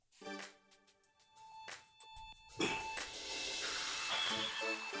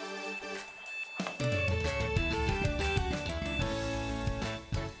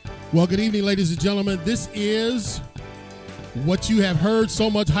Well, good evening, ladies and gentlemen. This is what you have heard so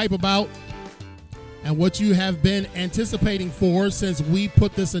much hype about and what you have been anticipating for since we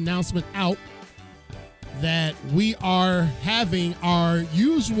put this announcement out that we are having our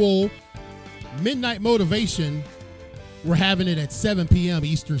usual midnight motivation. We're having it at 7 p.m.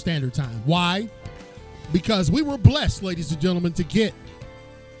 Eastern Standard Time. Why? Because we were blessed, ladies and gentlemen, to get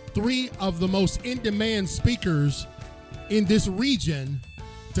three of the most in-demand speakers in this region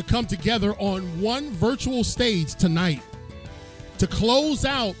to come together on one virtual stage tonight to close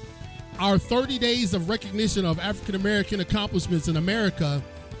out our 30 days of recognition of African American accomplishments in America.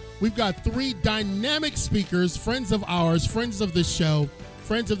 We've got three dynamic speakers, friends of ours, friends of this show,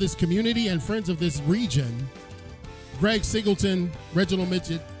 friends of this community, and friends of this region. Greg Singleton, Reginald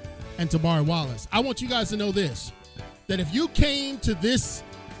Midget, and Tamari Wallace. I want you guys to know this, that if you came to this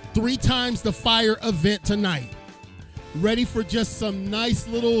 3 Times the Fire event tonight, ready for just some nice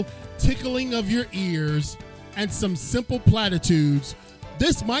little tickling of your ears and some simple platitudes,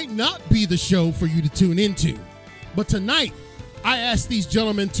 this might not be the show for you to tune into. But tonight, I asked these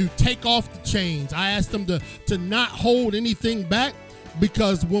gentlemen to take off the chains. I asked them to not hold anything back,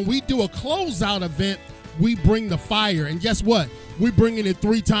 because when we do a closeout event, we bring the fire. And guess what? We're bringing it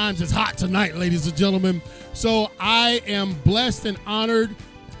 3 times as hot tonight, ladies and gentlemen. So I am blessed and honored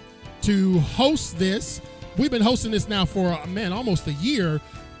to host this. We've been hosting this now for, almost a year,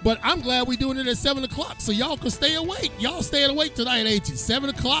 but I'm glad we're doing it at 7 o'clock so y'all can stay awake. Y'all staying awake tonight, ain't you? 7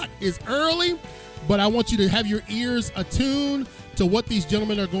 o'clock is early, but I want you to have your ears attuned to what these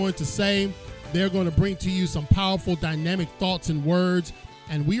gentlemen are going to say. They're going to bring to you some powerful, dynamic thoughts and words,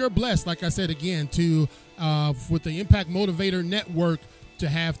 and we are blessed, like I said again, to with the Impact Motivator Network to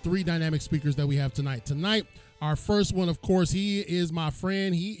have 3 dynamic speakers that we have tonight. Tonight, our first one, of course, he is my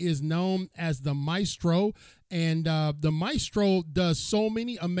friend. He is known as the Maestro, and the Maestro does so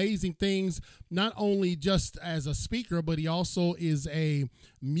many amazing things, not only just as a speaker, but he also is a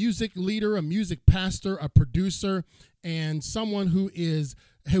music leader, a music pastor, a producer, and someone who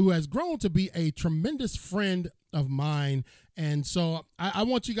has grown to be a tremendous friend of mine. And so I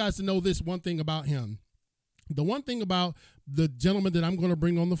want you guys to know this one thing about him. The one thing about the gentleman that I'm going to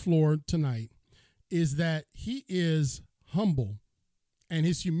bring on the floor tonight is that he is humble, and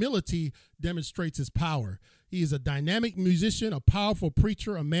his humility demonstrates his power. He is a dynamic musician, a powerful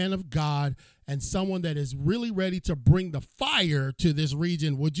preacher, a man of God, and someone that is really ready to bring the fire to this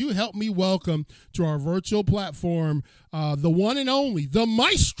region. Would you help me welcome to our virtual platform the one and only, the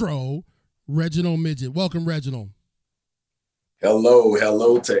Maestro, Reginald Midget. Welcome, Reginald.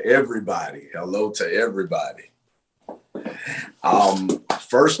 Hello to everybody. Hello to everybody.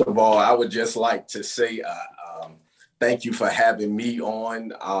 First of all, I would just like to say thank you for having me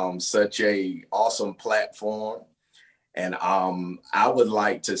on such a awesome platform. And I would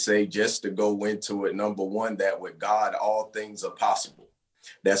like to say, just to go into it, number one, that with God, all things are possible.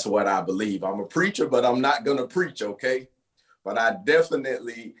 That's what I believe. I'm a preacher, but I'm not going to preach, okay? But I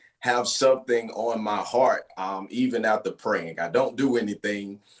definitely have something on my heart, even after praying. I don't do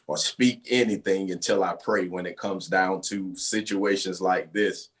anything or speak anything until I pray when it comes down to situations like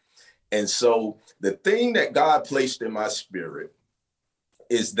this. And so the thing that God placed in my spirit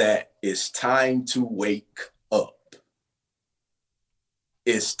is that it's time to wake up.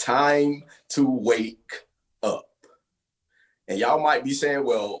 It's time to wake up. And y'all might be saying,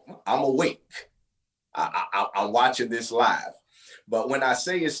 well, I'm awake. I'm watching this live. But when I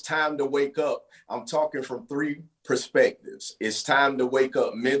say it's time to wake up, I'm talking from 3 perspectives. It's time to wake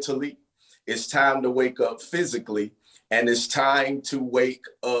up mentally, it's time to wake up physically, and it's time to wake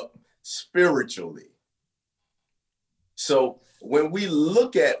up spiritually. So when we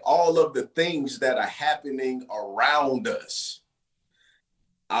look at all of the things that are happening around us,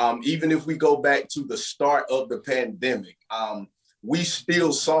 even if we go back to the start of the pandemic, we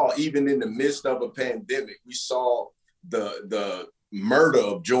still saw, even in the midst of a pandemic, we saw the murder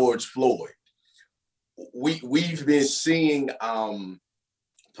of George Floyd. We've been seeing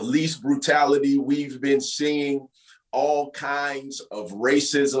police brutality. We've been seeing all kinds of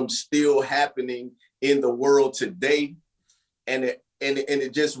racism still happening in the world today. And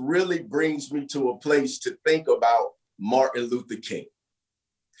it just really brings me to a place to think about Martin Luther King.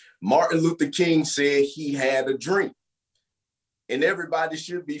 Martin Luther King said he had a dream. And everybody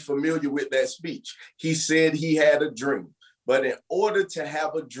should be familiar with that speech. He said he had a dream. But in order to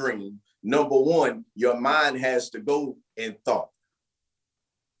have a dream, number one, your mind has to go in thought.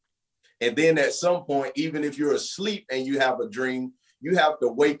 And then at some point, even if you're asleep and you have a dream, you have to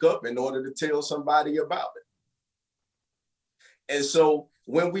wake up in order to tell somebody about it. And so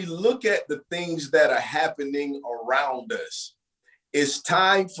when we look at the things that are happening around us, It's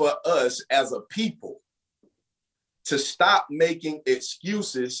time for us as a people to stop making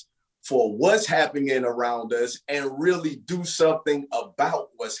excuses for what's happening around us and really do something about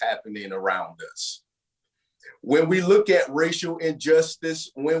what's happening around us. When we look at racial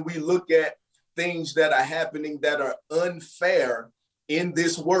injustice, when we look at things that are happening that are unfair in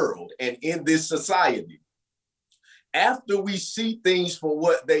this world and in this society, after we see things for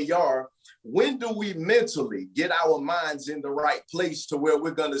what they are, when do we mentally get our minds in the right place to where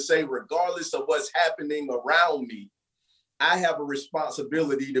we're going to say, regardless of what's happening around me, I have a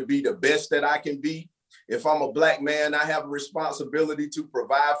responsibility to be the best that I can be. If I'm a Black man, I have a responsibility to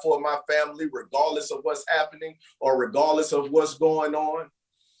provide for my family, regardless of what's happening or regardless of what's going on,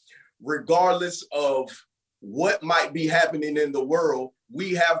 regardless of what might be happening in the world,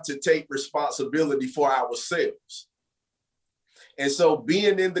 we have to take responsibility for ourselves. And so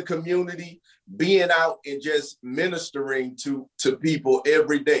being in the community, being out and just ministering to people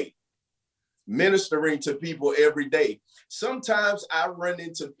every day, Sometimes I run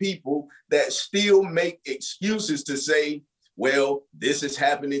into people that still make excuses to say, well, this is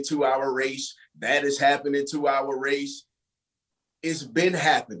happening to our race, that is happening to our race. It's been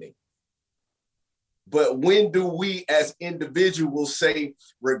happening. But when do we as individuals say,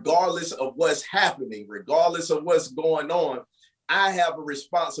 regardless of what's happening, regardless of what's going on, I have a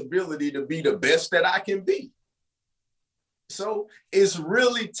responsibility to be the best that I can be? So it's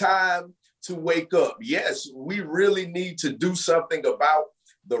really time to wake up. Yes, we really need to do something about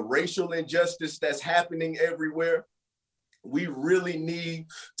the racial injustice that's happening everywhere. We really need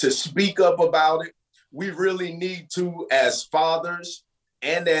to speak up about it. We really need to, as fathers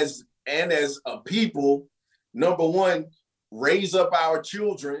and as a people, number one, raise up our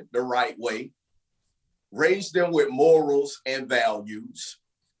children the right way, raise them with morals and values.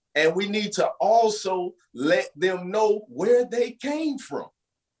 And we need to also let them know where they came from.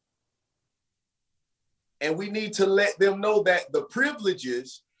 And we need to let them know that the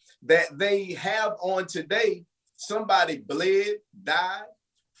privileges that they have on today, somebody bled, died,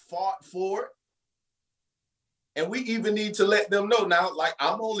 fought for it. And we even need to let them know now, like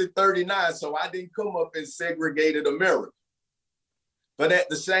I'm only 39, so I didn't come up in segregated America. But at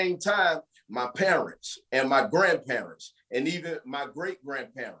the same time, my parents and my grandparents and even my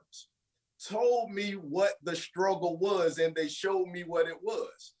great-grandparents told me what the struggle was, and they showed me what it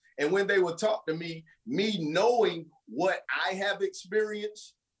was. And when they would talk to me knowing what I have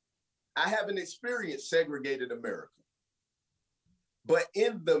experienced, I haven't experienced segregated America. But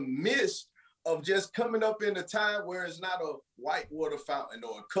in the midst of just coming up in a time where it's not a white water fountain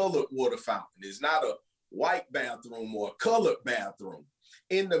or a colored water fountain, it's not a white bathroom or a colored bathroom.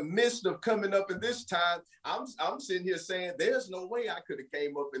 In the midst of coming up in this time, I'm sitting here saying, there's no way I could have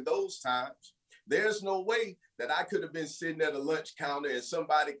came up in those times. There's no way that I could have been sitting at a lunch counter and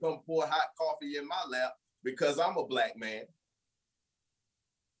somebody come pour hot coffee in my lap because I'm a Black man.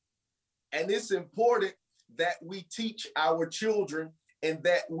 And it's important that we teach our children and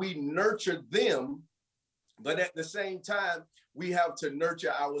that we nurture them, but at the same time, we have to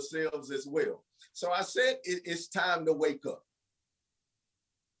nurture ourselves as well. So I said it's time to wake up.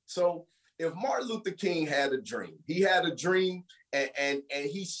 So if Martin Luther King had a dream, he had a dream and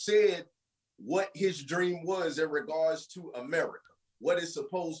he said what his dream was in regards to America, what it's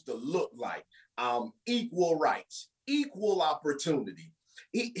supposed to look like, equal rights, equal opportunity.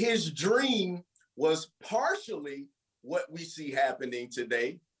 His dream was partially what we see happening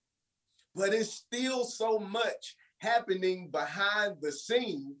today, but it's still so much happening behind the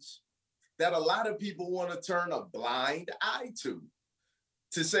scenes that a lot of people want to turn a blind eye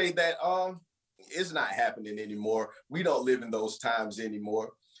to say that it's not happening anymore. We don't live in those times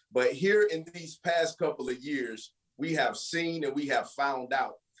anymore. But here in these past couple of years, we have seen and we have found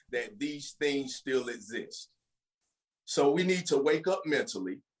out that these things still exist. So we need to wake up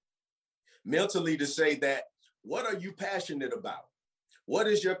mentally to say that, what are you passionate about? What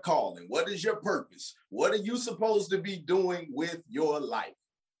is your calling? What is your purpose? What are you supposed to be doing with your life?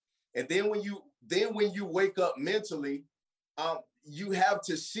 And then when you wake up mentally, you have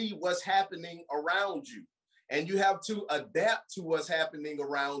to see what's happening around you, and you have to adapt to what's happening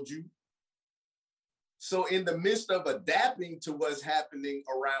around you. So in the midst of adapting to what's happening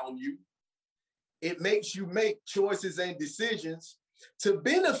around you, it makes you make choices and decisions to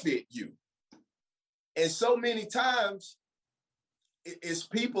benefit you. And so many times, it's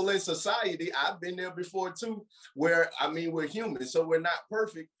people in society, I've been there before too, where, we're human, so we're not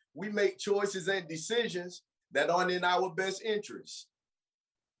perfect. We make choices and decisions that aren't in our best interest.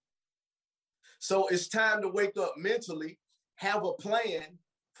 So it's time to wake up mentally, have a plan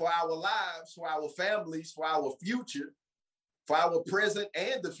for our lives, for our families, for our future, for our present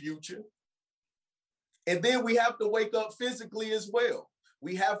and the future. And then we have to wake up physically as well.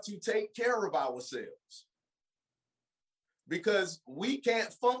 We have to take care of ourselves because we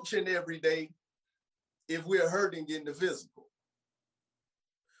can't function every day if we're hurting in the physical.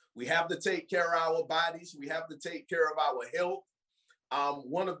 We have to take care of our bodies. We have to take care of our health.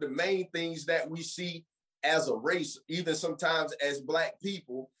 One of the main things that we see as a race, even sometimes as Black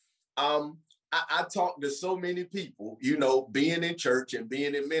people, I talk to so many people, you know, being in church and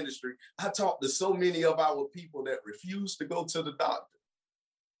being in ministry. I talk to so many of our people that refuse to go to the doctor.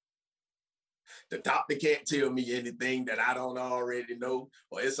 The doctor can't tell me anything that I don't already know,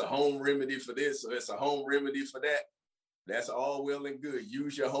 or it's a home remedy for this, or it's a home remedy for that. That's all well and good.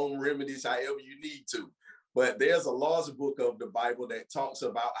 Use your home remedies however you need to. But there's a laws book of the Bible that talks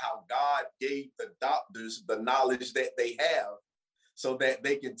about how God gave the doctors the knowledge that they have so that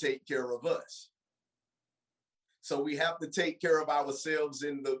they can take care of us. So we have to take care of ourselves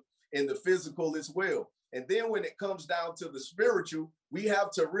in the physical as well. And then when it comes down to the spiritual, we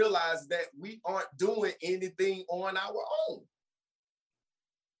have to realize that we aren't doing anything on our own.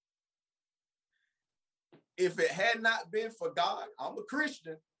 If it had not been for God, I'm a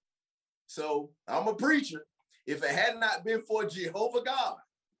Christian, so I'm a preacher. If it had not been for Jehovah God,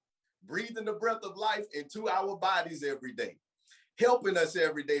 breathing the breath of life into our bodies every day, helping us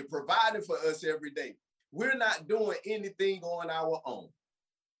every day, providing for us every day, we're not doing anything on our own.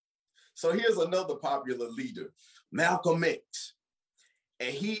 So here's another popular leader, Malcolm X.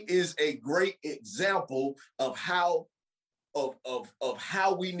 And he is a great example of how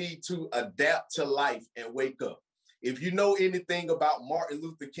we need to adapt to life and wake up. If you know anything about Martin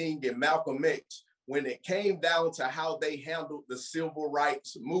Luther King and Malcolm X, when it came down to how they handled the civil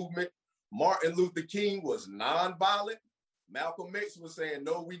rights movement, Martin Luther King was nonviolent. Malcolm X was saying,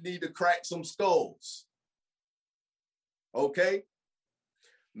 no, we need to crack some skulls. Okay?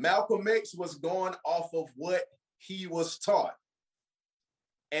 Malcolm X was going off of what he was taught.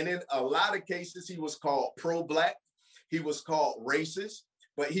 And in a lot of cases, he was called pro-Black. He was called racist,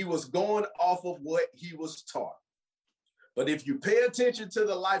 but he was going off of what he was taught. But if you pay attention to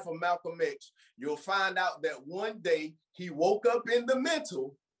the life of Malcolm X, you'll find out that one day he woke up in the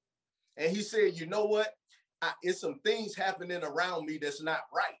mental and he said, you know what? It's some things happening around me that's not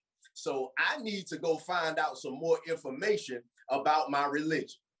right. So I need to go find out some more information about my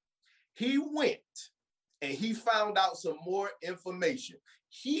religion. He went and he found out some more information.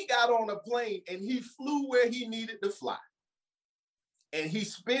 He got on a plane and he flew where he needed to fly. And he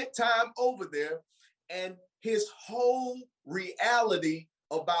spent time over there, and his whole reality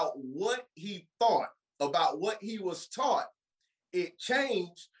about what he thought, about what he was taught, it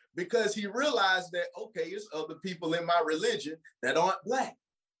changed because he realized that, okay, it's other people in my religion that aren't Black.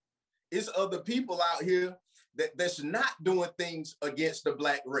 It's other people out here that's not doing things against the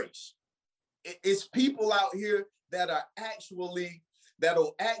Black race. It's people out here that'll actually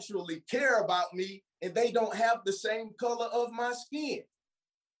care about me, and they don't have the same color of my skin.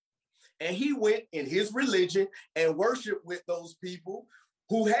 And he went in his religion and worshiped with those people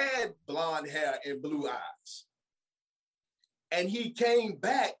who had blonde hair and blue eyes. And he came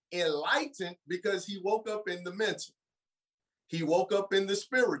back enlightened because he woke up in the mental. He woke up in the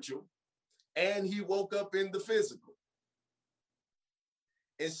spiritual, and he woke up in the physical.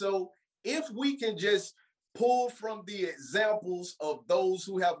 And so if we can just pull from the examples of those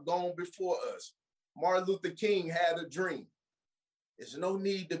who have gone before us, Martin Luther King had a dream. There's no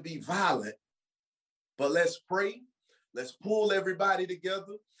need to be violent, but let's pray. Let's pull everybody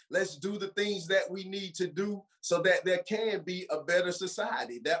together. Let's do the things that we need to do so that there can be a better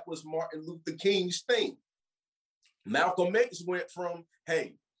society. That was Martin Luther King's thing. Malcolm X went from,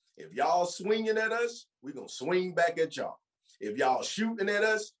 hey, if y'all swinging at us, we're going to swing back at y'all. If y'all shooting at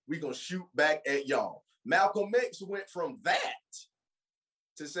us, we're going to shoot back at y'all. Malcolm X went from that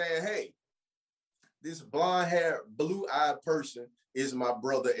to saying, hey, this blonde-haired, blue-eyed person is my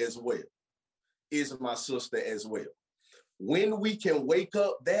brother as well, is my sister as well. When we can wake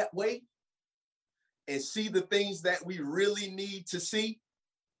up that way and see the things that we really need to see,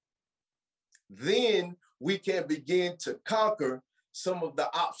 then we can begin to conquer some of the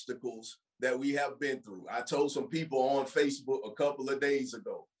obstacles that we have been through. I told some people on Facebook a couple of days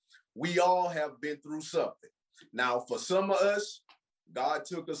ago, we all have been through something. Now, for some of us, God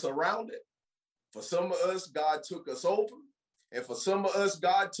took us around it. For some of us, God took us over. And for some of us,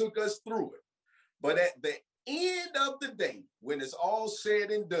 God took us through it. But at the end of the day, when it's all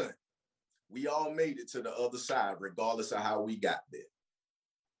said and done, we all made it to the other side, regardless of how we got there.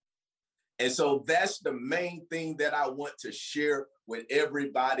 And so that's the main thing that I want to share with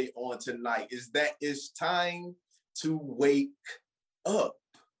everybody on tonight, is that it's time to wake up.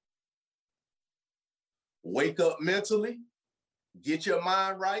 Wake up mentally, get your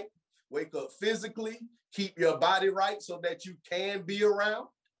mind right, wake up physically, keep your body right so that you can be around,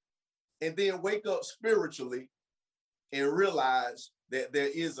 and then wake up spiritually and realize that there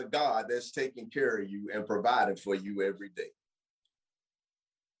is a God that's taking care of you and providing for you every day.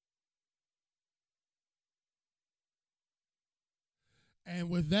 And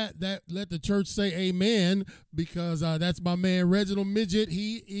with that let the church say amen, because that's my man Reginald Midget.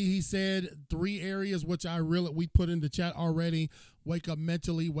 He said 3 areas which we put in the chat already: wake up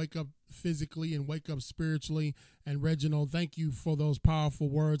mentally, wake up physically, and wake up spiritually. And Reginald, thank you for those powerful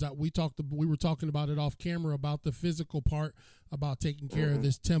words. We were talking about it off camera about the physical part, about taking care of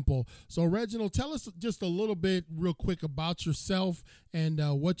this temple. So Reginald, tell us just a little bit real quick about yourself and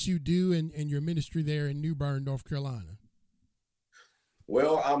what you do and your ministry there in New Bern, North Carolina.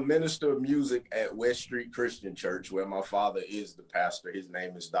 Well, I'm minister of music at West Street Christian Church, where my father is the pastor. His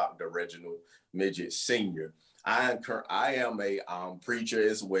name is Dr. Reginald Midget Sr. I am a preacher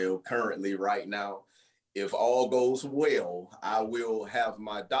as well currently right now. If all goes well, I will have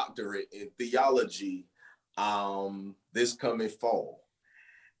my doctorate in theology this coming fall.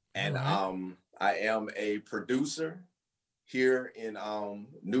 And I am a producer here in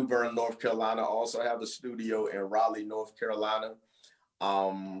New Bern, North Carolina. I also have a studio in Raleigh, North Carolina.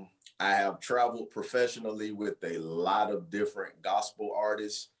 I have traveled professionally with a lot of different gospel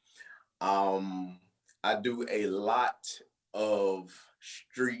artists. I do a lot of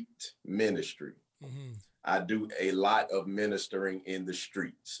street ministry. Mm-hmm. I do a lot of ministering in the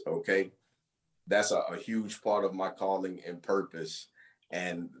streets. Okay. That's a huge part of my calling and purpose.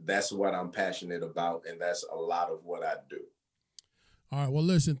 And that's what I'm passionate about. And that's a lot of what I do. All right. Well,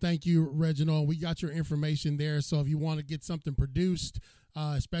 listen, thank you, Reginald. We got your information there. So if you want to get something produced,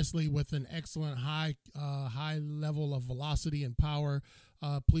 especially with an excellent high level of velocity and power,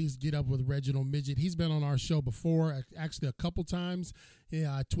 please get up with Reginald Midget. He's been on our show before, actually a couple times.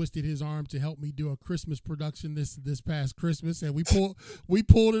 Yeah, I twisted his arm to help me do a Christmas production this past Christmas, and we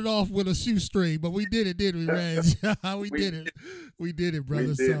pulled it off with a shoestring, but we did it, didn't we, Reg? We did it,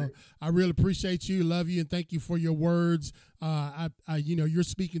 brother. So I really appreciate you, love you, and thank you for your words. You're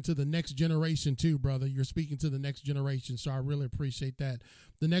speaking to the next generation too, brother. You're speaking to the next generation, so I really appreciate that.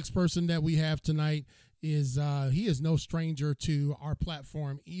 The next person that we have tonight is he is no stranger to our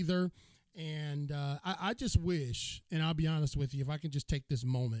platform either. And I just wish, and I'll be honest with you, if I can just take this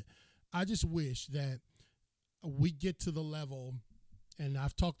moment, I just wish that we get to the level, and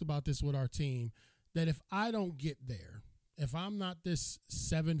I've talked about this with our team, that if I don't get there, if I'm not this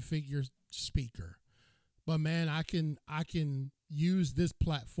 7-figure speaker, but man, I can use this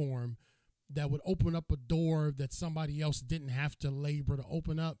platform that would open up a door that somebody else didn't have to labor to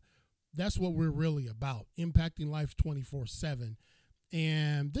open up. That's what we're really about, impacting life 24/7.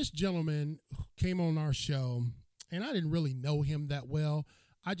 And this gentleman came on our show, and I didn't really know him that well.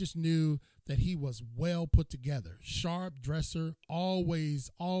 I just knew that he was well put together, sharp dresser,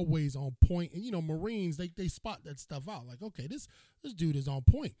 always on point. And, Marines, they spot that stuff out. Like, okay, this dude is on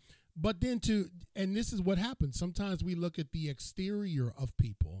point. But then and this is what happens. Sometimes we look at the exterior of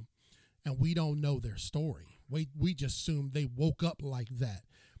people, and we don't know their story. We just assume they woke up like that.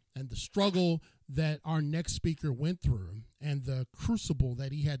 And the struggle that our next speaker went through and the crucible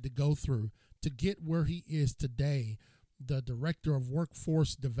that he had to go through to get where he is today, the director of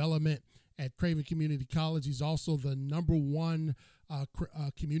workforce development at Craven Community College. He's also the number 1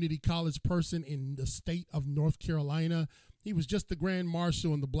 community college person in the state of North Carolina. He was just the Grand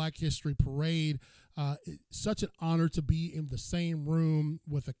Marshal in the Black History Parade. Such an honor to be in the same room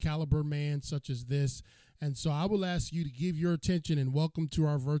with a caliber man such as this. And so I will ask you to give your attention and welcome to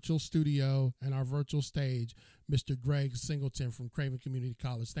our virtual studio and our virtual stage, Mr. Greg Singleton from Craven Community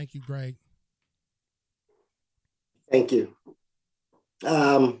College. Thank you, Greg. Thank you.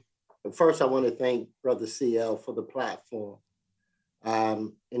 First, I want to thank Brother CL for the platform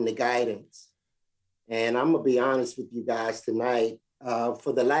and the guidance. And I'm going to be honest with you guys tonight.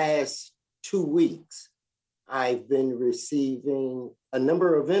 For the last 2 weeks, I've been receiving a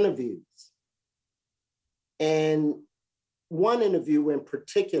number of interviews. And one interview in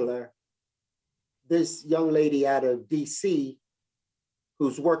particular, this young lady out of DC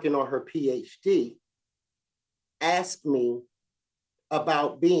who's working on her PhD asked me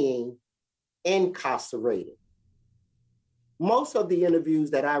about being incarcerated. Most of the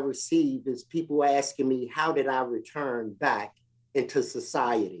interviews that I receive is people asking me, how did I return back into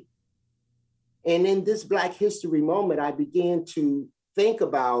society? And in this Black History moment, I began to think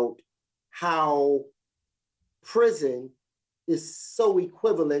about how prison is so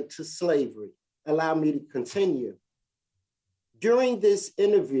equivalent to slavery. Allow me to continue. During this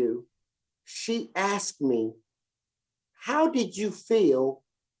interview, she asked me, how did you feel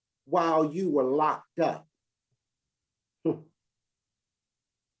while you were locked up?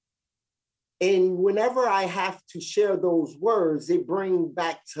 And whenever I have to share those words, it brings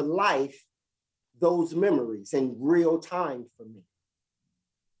back to life those memories in real time for me.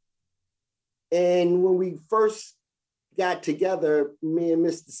 And when we first got together, me and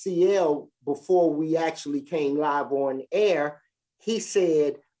Mr. CL, before we actually came live on air, he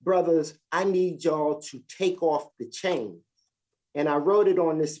said, brothers, I need y'all to take off the chains. And I wrote it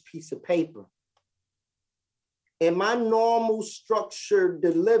on this piece of paper. In my normal structured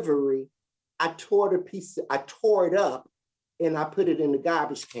delivery, I tore it up and I put it in the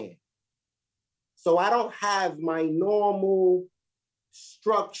garbage can. So I don't have my normal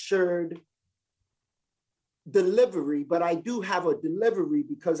structured delivery, but I do have a delivery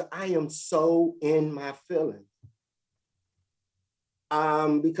because I am so in my feelings.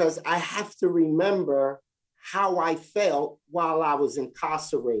 Because I have to remember how I felt while I was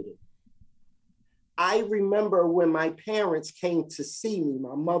incarcerated. I remember when my parents came to see me,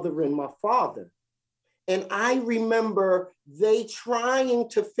 my mother and my father. And I remember they trying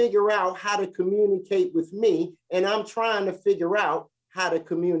to figure out how to communicate with me, and I'm trying to figure out how to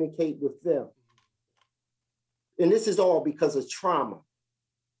communicate with them. And this is all because of trauma.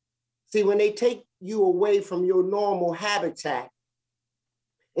 See, when they take you away from your normal habitat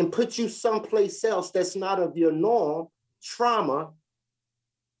and put you someplace else that's not of your norm, trauma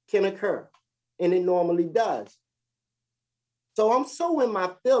can occur, and it normally does. So I'm so in my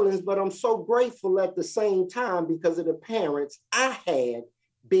feelings, but I'm so grateful at the same time because of the parents I had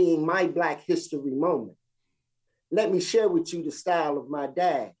being my Black History moment. Let me share with you the style of my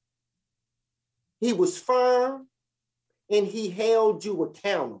dad. He was firm and he held you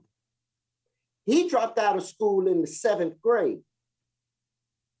accountable. He dropped out of school in the 7th grade.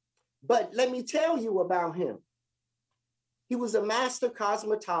 But let me tell you about him. He was a master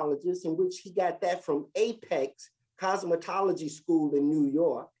cosmetologist, in which he got that from Apex Cosmetology School in New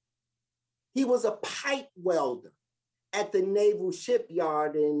York. He was a pipe welder at the Naval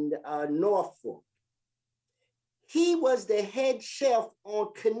Shipyard in Norfolk. He was the head chef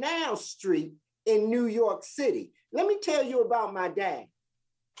on Canal Street in New York City. Let me tell you about my dad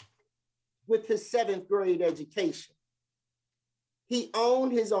with his 7th grade education. He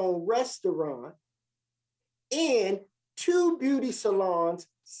owned his own restaurant and 2 beauty salons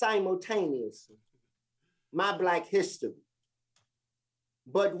simultaneously. My Black history.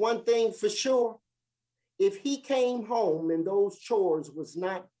 But one thing for sure, if he came home and those chores was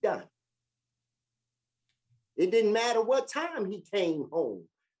not done, it didn't matter what time he came home.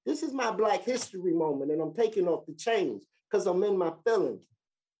 This is my Black history moment, and I'm taking off the chains because I'm in my feelings.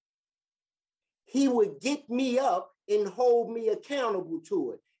 He would get me up and hold me accountable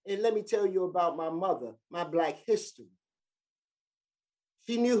to it. And let me tell you about my mother, my Black history.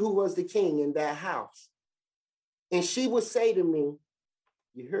 She knew who was the king in that house. And she would say to me,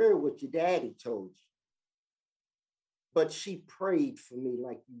 you heard what your daddy told you. But she prayed for me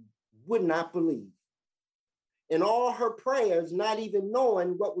like you would not believe. And all her prayers, not even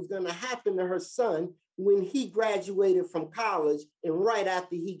knowing what was going to happen to her son when he graduated from college and right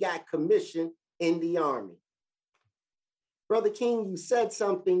after he got commissioned in the Army. Brother King, you said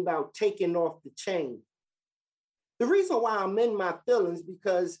something about taking off the chain. The reason why I'm in my feelings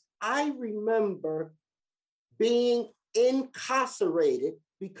because I remember being incarcerated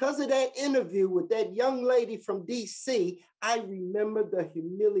because of that interview with that young lady from DC. I remember the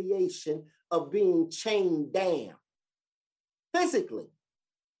humiliation of being chained down physically.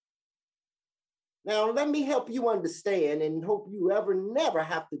 Now, let me help you understand and hope you never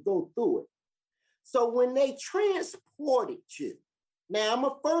have to go through it. So when they transported you, now I'm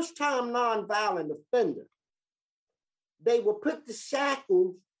a first-time nonviolent offender. They will put the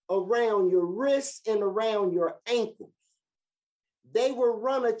shackles around your wrists and around your ankles. They will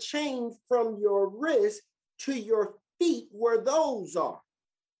run a chain from your wrist to your feet where those are.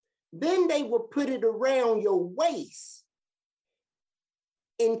 Then they will put it around your waist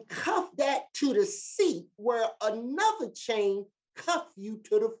and cuff that to the seat where another chain cuff you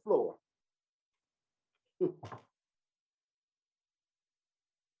to the floor.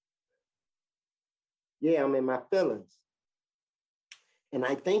 Yeah, I'm in my feelings. And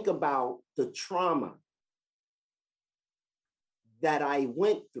I think about the trauma that I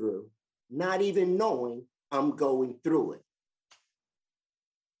went through, not even knowing I'm going through it.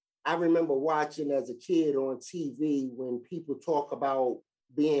 I remember watching as a kid on TV when people talk about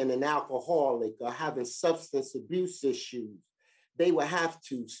being an alcoholic or having substance abuse issues. they would have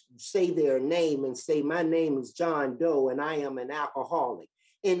to say their name and say, my name is John Doe and I am an alcoholic.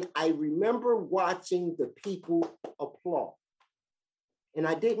 And I remember watching the people applaud. And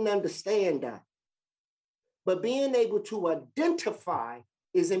I didn't understand that. But being able to identify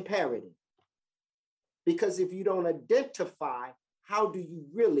is imperative. Because if you don't identify, how do you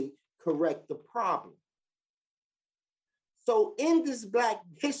really correct the problem? So in this Black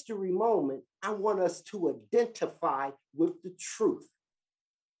History moment, I want us to identify with the truth.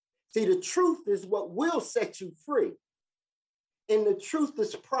 See, the truth is what will set you free. And the truth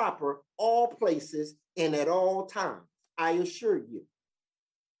is proper all places and at all times, I assure you.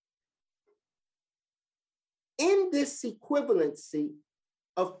 In this equivalency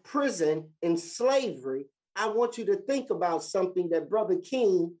of prison and slavery, I want you to think about something that Brother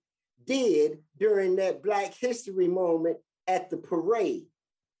King did during that Black History moment at the parade,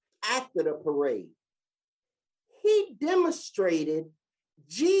 after the parade. He demonstrated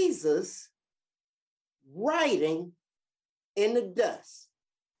Jesus writing in the dust.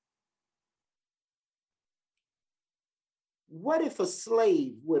 What if a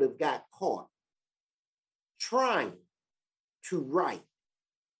slave would have got caught trying to write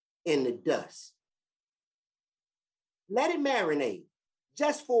in the dust? Let it marinate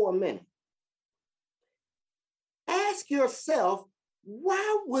just for a minute. Ask yourself,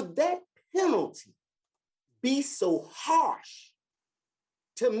 why would that penalty be so harsh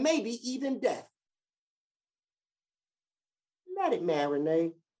to maybe even death? Let it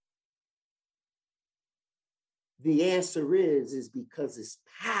marinate. The answer is because it's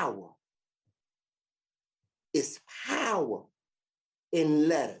power. It's power in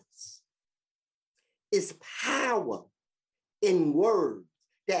letters. It's power in words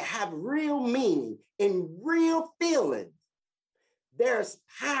that have real meaning and real feelings. There's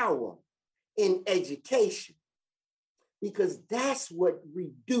power in education because that's what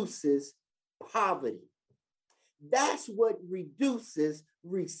reduces poverty. That's what reduces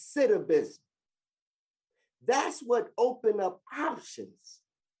recidivism. That's what opens up options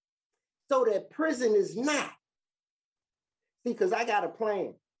so that prison is not. See, because I got a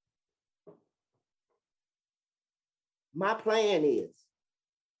plan. My plan is,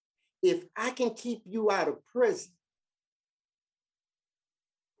 if I can keep you out of prison,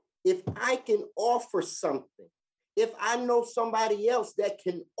 if I can offer something, if I know somebody else that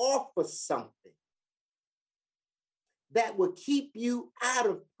can offer something that will keep you out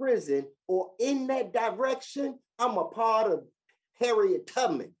of prison or in that direction, I'm a part of Harriet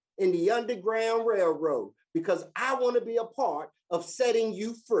Tubman in the Underground Railroad because I want to be a part of setting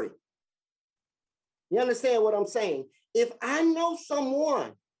you free. You understand what I'm saying? If I know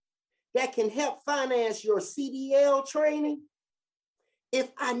someone that can help finance your CDL training, if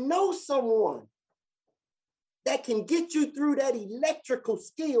I know someone that can get you through that electrical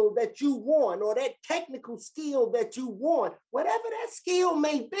skill that you want or that technical skill that you want, whatever that skill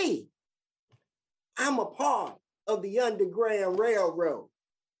may be, I'm a part of the Underground Railroad.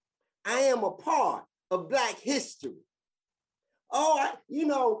 I am a part of Black history. Oh,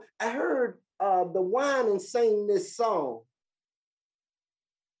 I heard the Winans sing this song.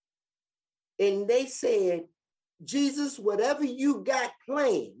 And they said, Jesus, whatever you got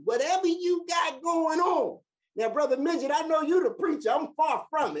playing, whatever you got going on. Now, Brother Midget, I know you're the preacher. I'm far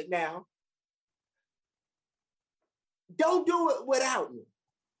from it now. Don't do it without me.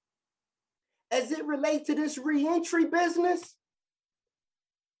 As it relates to this reentry business,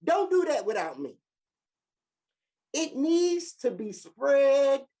 don't do that without me. It needs to be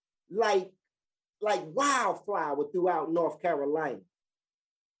spread like wildflower throughout North Carolina.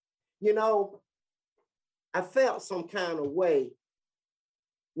 You know, I felt some kind of way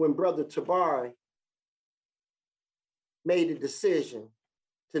when Brother Tabari made a decision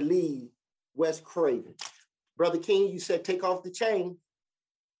to leave West Craven. Brother King, you said take off the chain.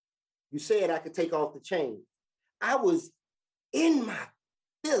 You said I could take off the chain. I was in my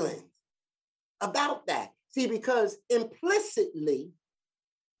feelings about that. See, because implicitly,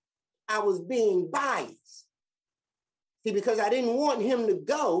 I was being biased. See, because I didn't want him to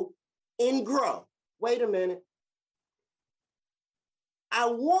go and grow. Wait a minute. I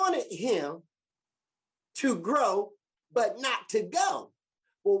wanted him to grow, but not to go.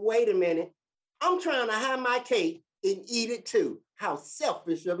 Well, wait a minute. I'm trying to have my cake and eat it too. How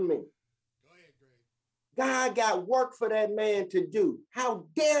selfish of me. Go ahead, Greg. God got work for that man to do. How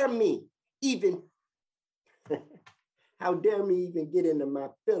dare me even get into my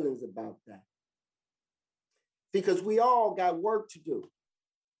feelings about that? Because we all got work to do.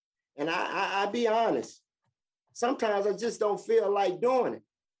 And I be honest, sometimes I just don't feel like doing it.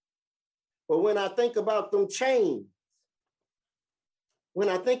 But when I think about them chains when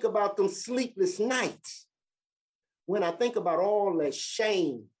I think about them sleepless nights, when I think about all that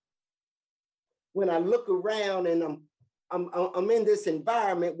shame, when I look around and I'm in this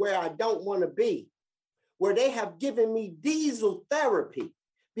environment where I don't want to be, where they have given me diesel therapy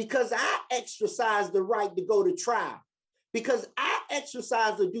because I exercise the right to go to trial, because I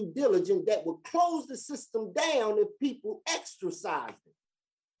exercise the due diligence that will close the system down if people exercised it.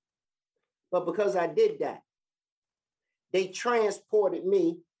 But because I did that, they transported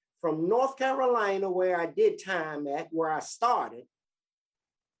me from North Carolina, where I did time at, where I started,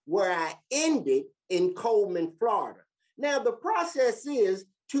 where I ended in Coleman, Florida. Now, the process is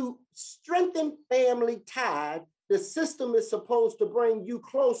to strengthen family ties. The system is supposed to bring you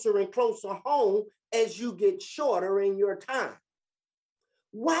closer and closer home as you get shorter in your time.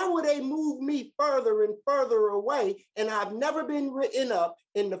 Why would they move me further and further away? And I've never been written up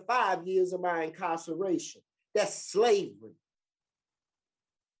in the 5 years of my incarceration. That's slavery.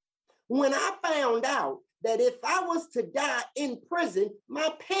 When I found out that if I was to die in prison, my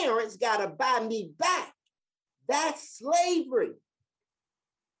parents got to buy me back, that's slavery.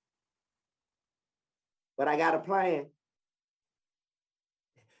 But I got a plan.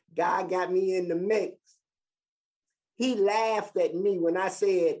 God got me in the mix. He laughed at me when I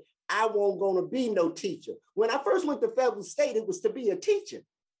said, I won't gonna be no teacher. When I first went to Federal State, it was to be a teacher.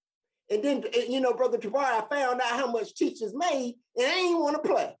 And then, Brother Tabari, I found out how much teachers made, and I ain't want to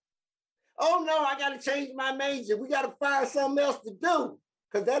play. Oh no, I gotta change my major. We gotta find something else to do,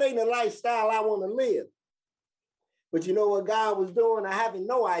 because that ain't a lifestyle I want to live. But you know what God was doing? I have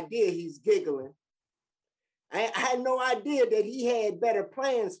no idea he's giggling. I had no idea that he had better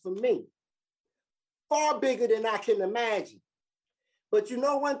plans for me, far bigger than I can imagine. But you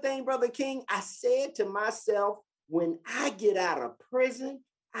know one thing, Brother King, I said to myself, when I get out of prison,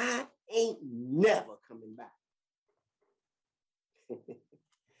 I ain't never coming back.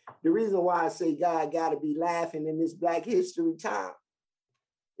 The reason why I say God got to be laughing in this Black History time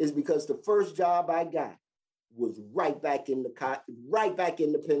is because the first job I got was right back in the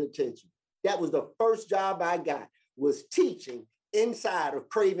penitentiary. That was the first job I got, was teaching inside of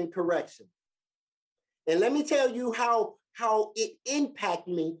Craven Correction. And let me tell you how it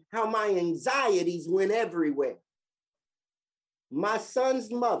impacted me, how my anxieties went everywhere. My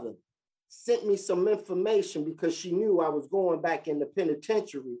son's mother sent me some information because she knew I was going back in the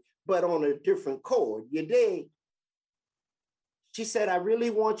penitentiary, but on a different chord. You dig? She said, I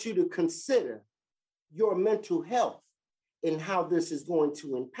really want you to consider your mental health and how this is going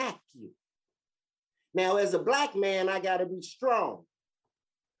to impact you. Now, as a Black man, I got to be strong,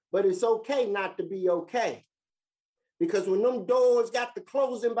 but it's okay not to be okay. Because when them doors got the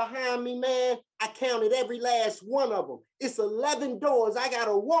closing behind me, man, I counted every last one of them. It's 11 doors I got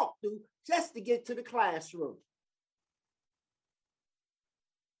to walk through just to get to the classroom.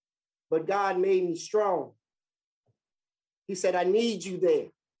 But God made me strong. He said, I need you there.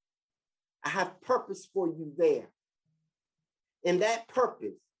 I have purpose for you there. And that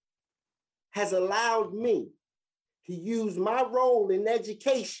purpose has allowed me to use my role in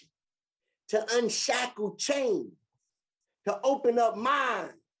education to unshackle chains, to open up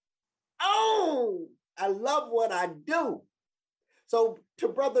minds. Oh, I love what I do. So to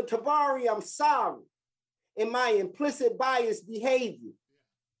Brother Tabari, I'm sorry in my implicit biased behavior,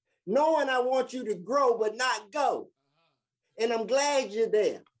 knowing I want you to grow but not go. And I'm glad you're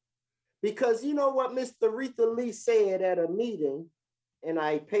there. Because you know what Miss Aretha Lee said at a meeting, and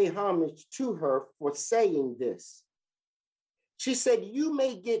I pay homage to her for saying this. She said, you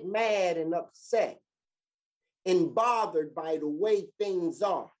may get mad and upset and bothered by the way things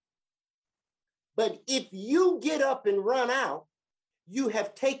are. But if you get up and run out, you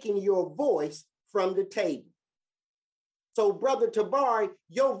have taken your voice from the table. So Brother Tabari,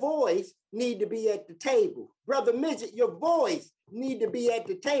 your voice need to be at the table. Brother Midget, your voice need to be at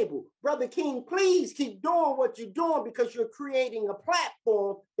the table. Brother King, please keep doing what you're doing because you're creating a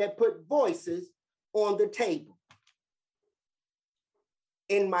platform that put voices on the table.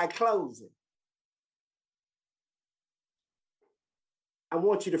 In my closing, I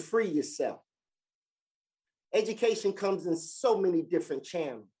want you to free yourself. Education comes in so many different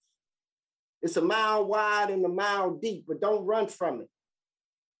channels. It's a mile wide and a mile deep, but don't run from it.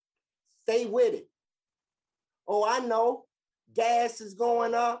 Stay with it. Oh, I know. Gas is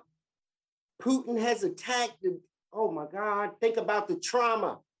going up. Putin has attacked the, oh my God, think about the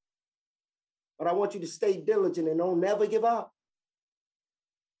trauma. But I want you to stay diligent and don't never give up.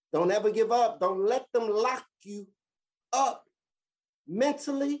 Don't ever give up. Don't let them lock you up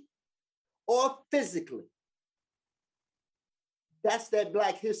mentally or physically. That's that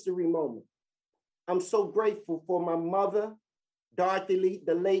Black History moment. I'm so grateful for my mother The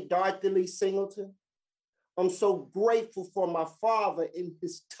late Dorothy Lee Singleton. I'm so grateful for my father in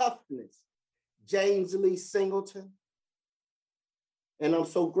his toughness, James Lee Singleton. And I'm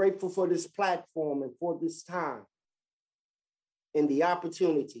so grateful for this platform and for this time and the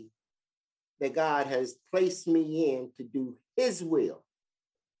opportunity that God has placed me in to do his will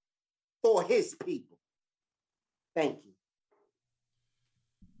for his people. Thank you.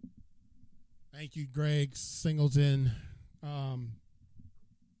 Thank you, Greg Singleton.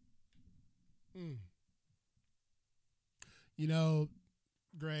 You know,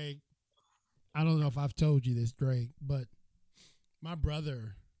 Greg, I don't know if I've told you this, Greg, but my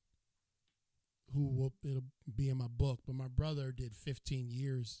brother, it'll be in my book, but my brother did 15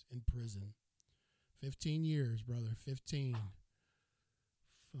 years in prison. 15 years, brother, 15.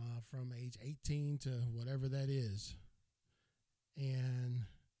 From age 18 to whatever that is. And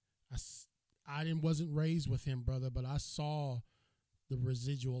I wasn't raised with him, brother, but I saw the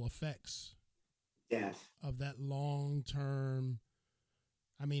residual effects of that long-term.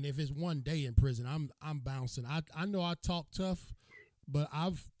 I mean, if it's one day in prison, I'm bouncing. I know I talk tough, but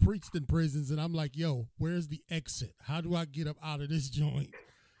I've preached in prisons, and I'm like, yo, where's the exit? How do I get up out of this joint?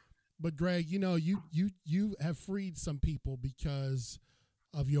 But Greg, you know, you have freed some people because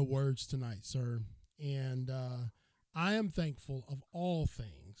of your words tonight, sir. And I am thankful of all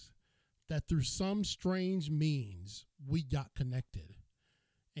things that through some strange means we got connected.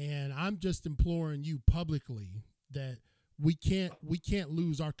 And I'm just imploring you publicly that we can't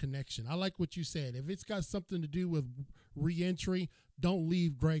lose our connection. I like what you said. If it's got something to do with reentry, don't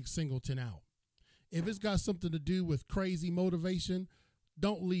leave Greg Singleton out. If it's got something to do with crazy motivation,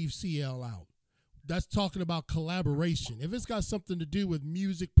 don't leave CL out. That's talking about collaboration. If it's got something to do with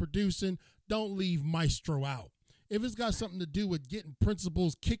music producing, don't leave Maestro out. If it's got something to do with getting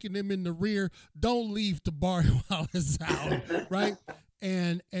principals, kicking them in the rear, don't leave Tabari Wallace out, right?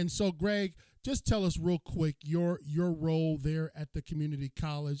 And so, Greg, just tell us real quick your role there at the community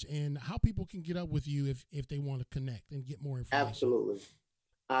college and how people can get up with you if they want to connect and get more information. Absolutely.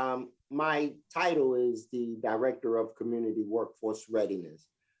 My title is the Director of Community Workforce Readiness.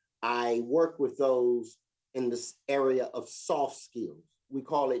 I work with those in this area of soft skills. We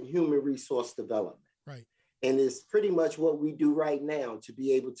call it human resource development. Right. And it's pretty much what we do right now, to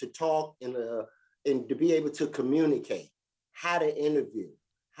be able to talk and to be able to communicate, how to interview,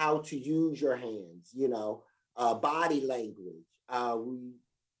 how to use your hands, body language. Oh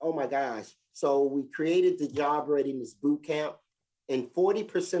my gosh. So we created the Job Readiness Boot Camp, and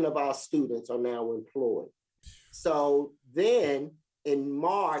 40% of our students are now employed. So then in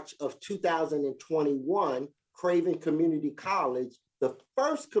March of 2021, Craven Community College, the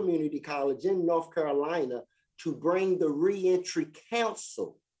first community college in North Carolina to bring the Reentry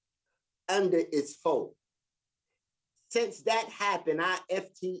Council under its fold. Since that happened, our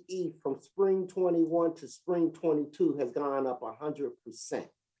FTE from spring 21 to spring 22 has gone up 100%. Wow.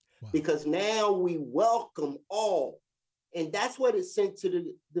 Because now we welcome all. And that's what it sent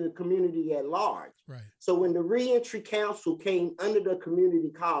to the community at large. Right. So when the Reentry Council came under the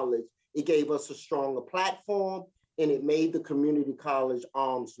community college, it gave us a stronger platform, and it made the community college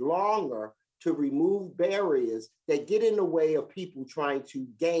arms longer to remove barriers that get in the way of people trying to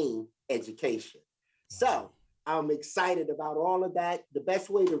gain education. Wow. So I'm excited about all of that. The best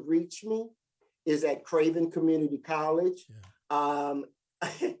way to reach me is at Craven Community College. Yeah.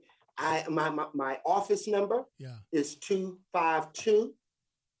 My office number is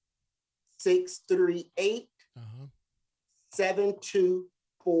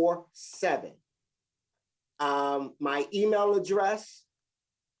 252-638-7247. My email address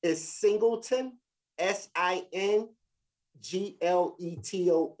is Singleton, SINGLETON, G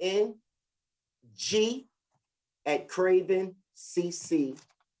at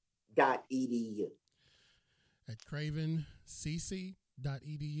cravencc.edu. At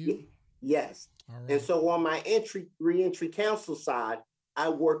cravencc.edu? Yes. All right. And so on my reentry council side, I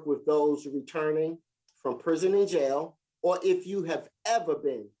work with those returning from prison and jail, or if you have ever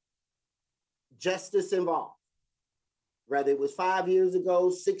been justice involved, whether it was 5 years ago,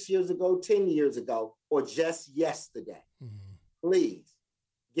 6 years ago, 10 years ago, or just yesterday, please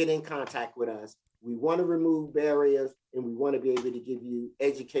get in contact with us. We want to remove barriers, and we want to be able to give you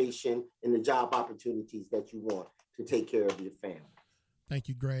education and the job opportunities that you want to take care of your family. Thank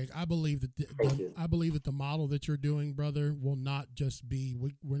you, Greg. I believe that the model that you're doing, brother, will not just be.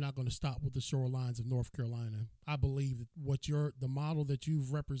 We're not going to stop with the shorelines of North Carolina. I believe that the model that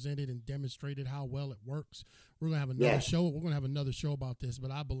you've represented and demonstrated how well it works. We're going to have another show. We're going to have another show about this,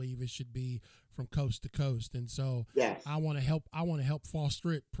 but I believe it should be from coast to coast. And so, I want to help. I want to help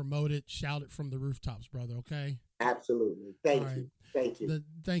foster it, promote it, shout it from the rooftops, brother. Okay. Absolutely. Thank you.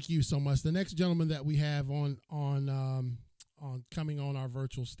 Thank you so much. The next gentleman that we have on coming on our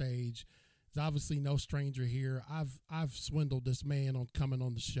virtual stage is obviously no stranger here. I've swindled this man on coming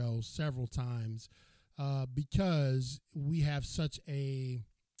on the show several times because we have such a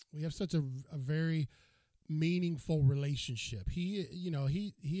very meaningful relationship.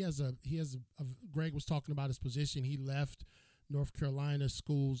 Greg was talking about his position. He left North Carolina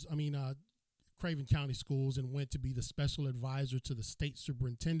schools. Craven County Schools, and went to be the special advisor to the state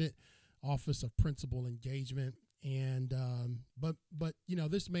superintendent, Office of Principal Engagement. And but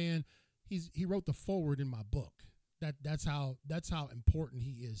this man, he wrote the foreword in my book. That's how important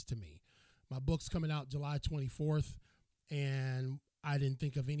he is to me. My book's coming out July 24th, and I didn't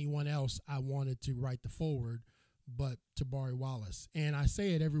think of anyone else I wanted to write the foreword but Tabari Wallace. And I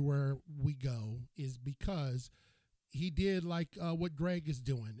say it everywhere we go is because he did like what Greg is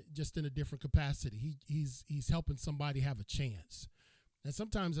doing, just in a different capacity. He's helping somebody have a chance. And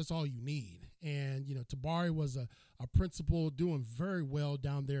sometimes that's all you need. And, Tabari was a principal doing very well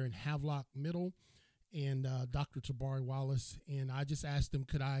down there in Havelock Middle, and Dr. Tabari Wallace. And I just asked him,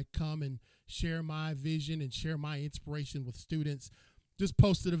 could I come and share my vision and share my inspiration with students? Just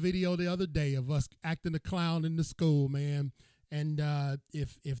posted a video the other day of us acting a clown in the school, man. And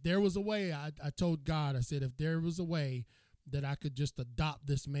if there was a way, I told God, I said, if there was a way that I could just adopt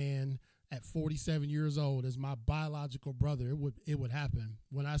this man at 47 years old as my biological brother, it would happen.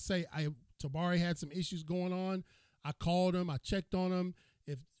 When I say Tabari had some issues going on, I called him, I checked on him.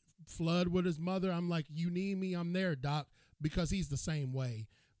 If Flood with his mother, I'm like, you need me, I'm there, doc, because he's the same way.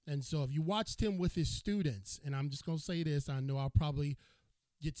 And so if you watched him with his students, and I'm just going to say this, I know I'll probably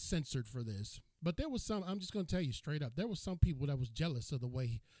get censored for this, but there was I'm just going to tell you straight up, there was some people that was jealous of the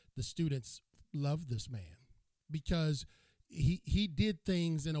way the students loved this man, because he did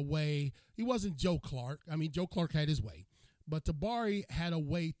things in a way. He wasn't Joe Clark. Joe Clark had his way, but Tabari had a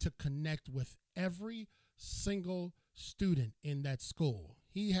way to connect with every single student in that school.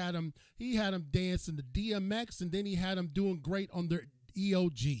 He had them dancing the DMX, and then he had them doing great on their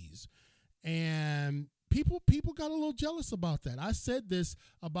EOGs. And people got a little jealous about that. I said this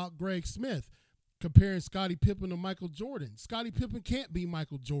about Greg Smith, comparing Scottie Pippen to Michael Jordan. Scottie Pippen can't be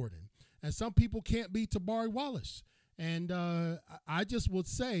Michael Jordan, and some people can't be Tabari Wallace. And I just would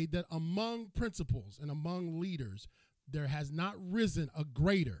say that among principals and among leaders, there has not risen a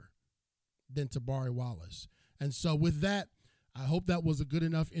greater than Tabari Wallace. And so with that, I hope that was a good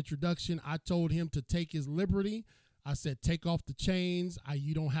enough introduction. I told him to take his liberty. I said, take off the chains.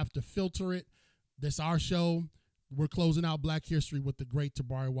 You don't have to filter it. This our show. We're closing out Black History with the great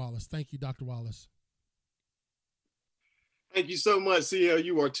Tabari Wallace. Thank you, Dr. Wallace. Thank you so much, CL.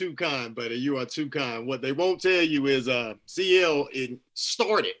 You are too kind, buddy. You are too kind. What they won't tell you is CL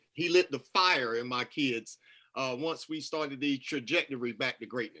started. He lit the fire in my kids once we started the trajectory back to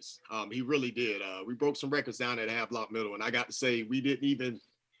greatness. He really did. We broke some records down at Havelock Middle, and I got to say, we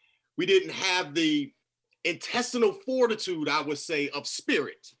didn't have the intestinal fortitude, I would say, of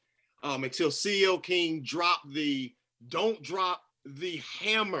spirit until CL King dropped the "Don't Drop the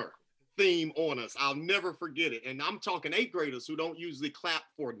Hammer" theme on us. I'll never forget it. And I'm talking 8th graders who don't usually clap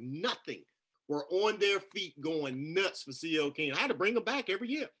for nothing were on their feet going nuts for CL King. I had to bring them back every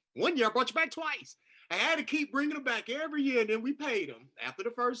year. One year I brought you back twice. I had to keep bringing them back every year, and then we paid them after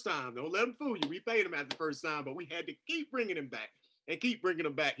the first time. Don't let them fool you. We paid them after the first time, but we had to keep bringing him back and keep bringing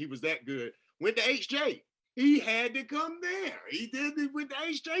him back. He was that good. Went to HJ. He had to come there. He did it with the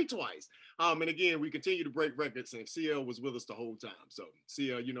HJ twice. And again, we continue to break records, and CL was with us the whole time. So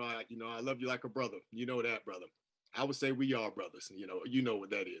CL, I love you like a brother. You know that, brother. I would say we are brothers. You know what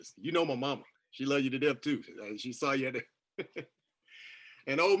that is. You know my mama. She love you to death too. She saw you at the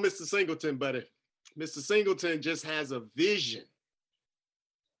and old Mr. Singleton, buddy. Mr. Singleton just has a vision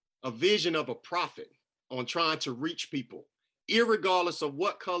of a prophet on trying to reach people, irregardless of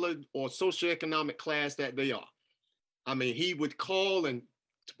what color or socioeconomic class that they are. He would call and,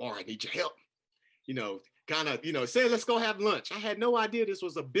 tomorrow I need your help. Say, let's go have lunch. I had no idea this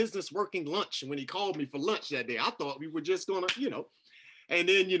was a business working lunch when he called me for lunch that day. I thought we were just gonna, and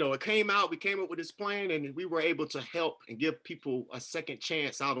then, it came out, we came up with this plan, and we were able to help and give people a second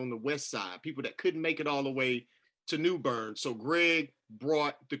chance out on the West Side, people that couldn't make it all the way to New Bern. So Greg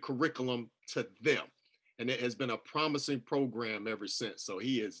brought the curriculum to them. And it has been a promising program ever since. So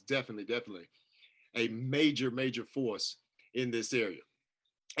he is definitely a major force in this area.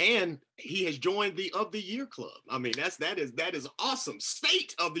 And he has joined the Of the Year Club. I mean, that is awesome.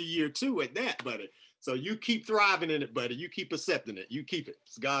 State of the Year too at that, buddy. So you keep thriving in it, buddy. You keep accepting it. You keep it.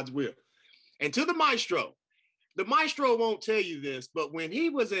 It's God's will. And to the maestro won't tell you this, but when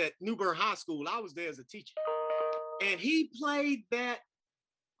he was at New Bern High School, I was there as a teacher. And he played that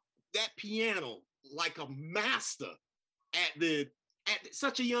piano like a master at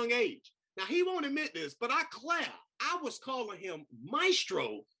such a young age. Now, he won't admit this, but I was calling him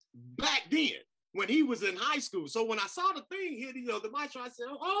maestro back then when he was in high school. So when I saw the thing here, the maestro, I said,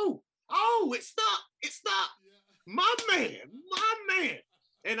 oh, it stopped. Yeah. My man.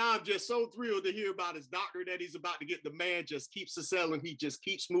 And I'm just so thrilled to hear about his doctorate that he's about to get. The man just keeps excelling. He just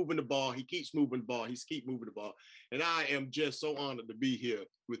keeps moving the ball. He keeps moving the ball. And I am just so honored to be here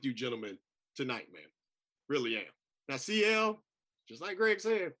with you gentlemen tonight, man. Really am. Now, CL, just like Greg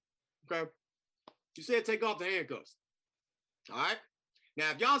said, okay, you said take off the handcuffs. All right.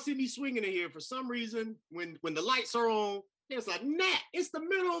 Now, if y'all see me swinging in here for some reason, when the lights are on, there's a gnat. It's the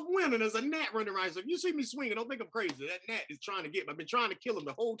middle of winter. There's a gnat running around. So if you see me swinging, don't think I'm crazy. That gnat is trying to get me. I've been trying to kill him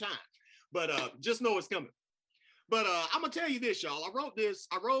the whole time. But just know it's coming. But I'm going to tell you this, y'all. I wrote this.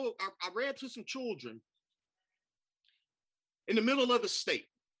 I read to some children in the middle of the state.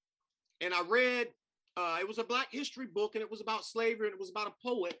 And I read, it was a Black history book, and it was about slavery, and it was about a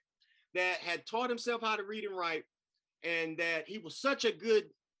poet that had taught himself how to read and write, and that he was such a good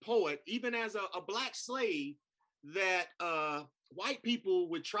poet, even as a Black slave, that white people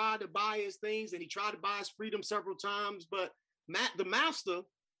would try to buy his things, and he tried to buy his freedom several times, but the master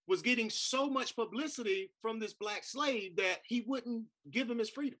was getting so much publicity from this Black slave that he wouldn't give him his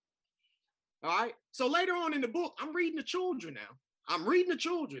freedom. All right. So later on in the book, I'm reading the children now. And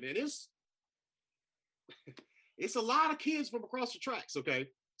it's a lot of kids from across the tracks, okay,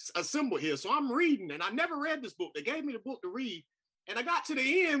 assembled here. So I'm reading, and I never read this book. They gave me the book to read, and I got to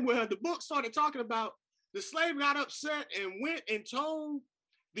the end where the book started talking about the slave got upset and went and told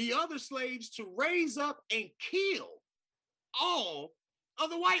the other slaves to raise up and kill all of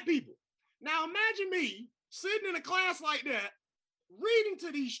the white people. Now imagine me sitting in a class like that, reading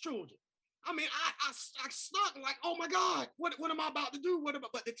to these children. I mean, I stuck like, oh my God, what am I about to do?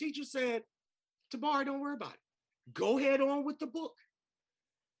 But the teacher said, Tabari, don't worry about it. Go head on with the book.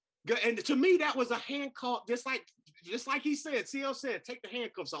 And to me, that was a handcuff, just like he said, CL said, take the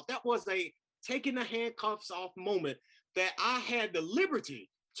handcuffs off. That was a taking the handcuffs off moment that I had the liberty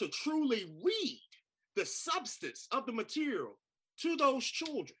to truly read the substance of the material to those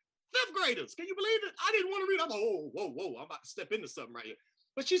children. 5th graders, can you believe it? I didn't want to read. I'm like, whoa, I'm about to step into something right here.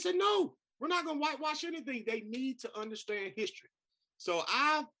 But she said, no, we're not going to whitewash anything. They need to understand history. So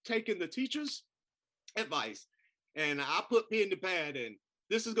I've taken the teacher's advice and I put pen to pad, and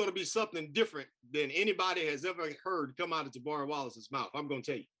this is going to be something different than anybody has ever heard come out of Tabari Wallace's mouth. I'm going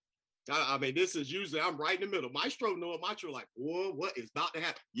to tell you. I mean, this is usually, I'm right in the middle. Maestro know it. Maestro like, whoa, what is about to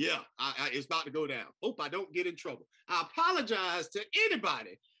happen? Yeah, it's about to go down. Hope I don't get in trouble. I apologize to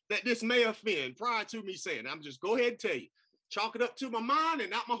anybody that this may offend prior to me saying, I'm just go ahead and tell you, chalk it up to my mind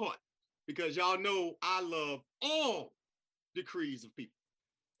and not my heart, because y'all know I love all degrees of people.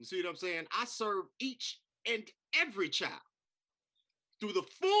 You see what I'm saying? I serve each and every child through the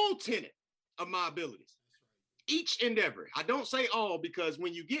full tenet of my abilities. Each and every. I don't say all, because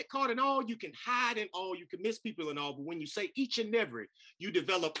when you get caught in all, you can hide in all, you can miss people in all. But when you say each and every, you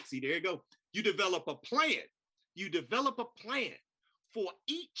develop, see, there you go. You develop a plan. You develop a plan for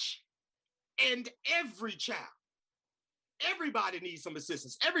each and every child. Everybody needs some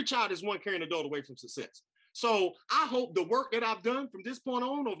assistance. Every child is one carrying adult away from success. So I hope the work that I've done from this point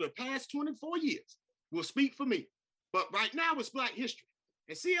on over the past 24 years will speak for me. But right now it's Black history.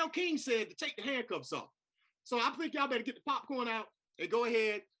 And C.L. King said to take the handcuffs off. So I think y'all better get the popcorn out and go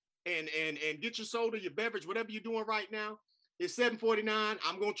ahead and get your soda, your beverage, whatever you're doing right now. It's 7:49.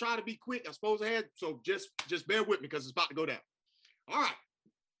 I'm going to try to be quick. I'm supposed to have, so just bear with me because it's about to go down. All right.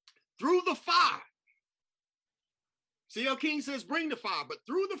 Through the fire. C.L. King says, bring the fire, but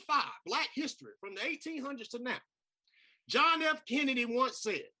through the fire, Black history from the 1800s to now. John F. Kennedy once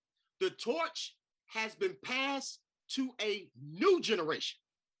said, the torch has been passed to a new generation.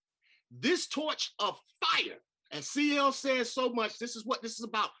 This torch of fire, as CL says so much, this is what this is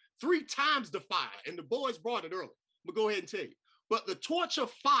about. 3 times the fire, and the boys brought it early. I'm gonna go ahead and tell you. But the torch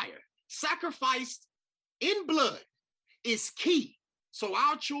of fire, sacrificed in blood, is key. So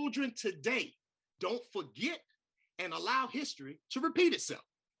our children today don't forget and allow history to repeat itself.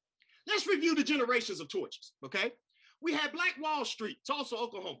 Let's review the generations of torches, okay? We had Black Wall Street, Tulsa,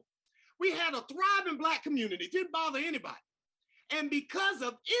 Oklahoma. We had a thriving Black community, didn't bother anybody. And because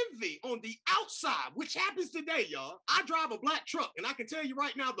of envy on the outside, which happens today, y'all, I drive a Black truck, and I can tell you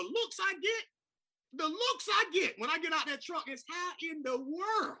right now, the looks I get when I get out that truck is, how in the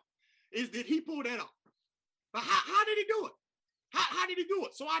world did he pull that off? But how did he do it? How did he do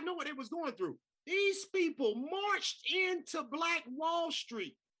it? So I know what they was going through. These people marched into Black Wall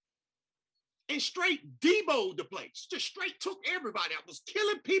Street and straight deboed the place, just straight took everybody out, was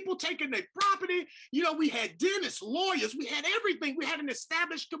killing people, taking their property. You know, we had dentists, lawyers, we had everything. We had an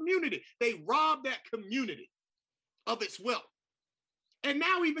established community. They robbed that community of its wealth. And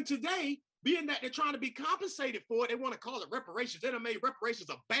now even today, being that they're trying to be compensated for it, they want to call it reparations. They done made reparations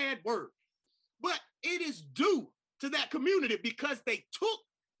a bad word. But it is due to that community because they took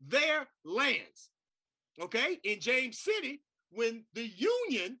their lands. Okay? In James City, when the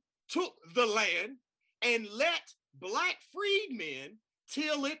Union took the land and let Black freedmen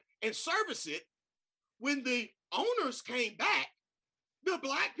till it and service it, when the owners came back, the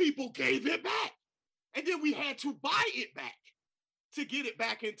Black people gave it back. And then we had to buy it back to get it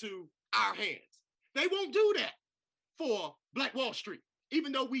back into our hands. They won't do that for Black Wall Street,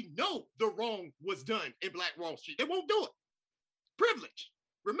 even though we know the wrong was done in Black Wall Street. They won't do it. Privilege.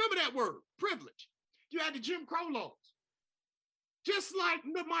 Remember that word, privilege. You had the Jim Crow laws. Just like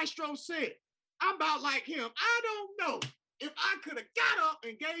the maestro said, I'm about like him. I don't know if I could have got up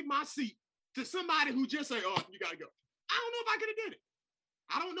and gave my seat to somebody who just say, oh, you gotta go. I don't know if I could have did it.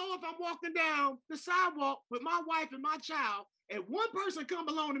 I don't know if I'm walking down the sidewalk with my wife and my child and one person come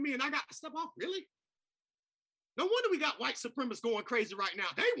along to me and I got to step off. Really? No wonder we got white supremacists going crazy right now.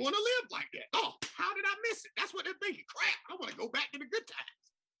 They want to live like that. Oh, how did I miss it? That's what they're thinking. Crap, I want to go back to the good times.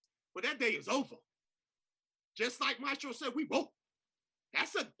 But that day is over. Just like Maestro said, we woke.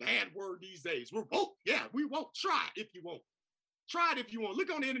 That's a bad word these days. We're woke. Yeah, we woke. Try it if you want. Try it if you want.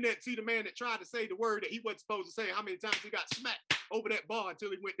 Look on the internet and see the man that tried to say the word that he wasn't supposed to say, how many times he got smacked over that bar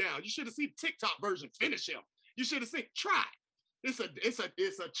until he went down. You should have seen the TikTok version. Finish him. You should have seen. Try it.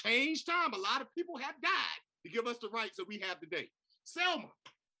 It's a changed time. A lot of people have died to give us the rights that we have today. Selma.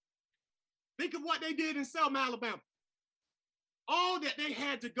 Think of what they did in Selma, Alabama. All that they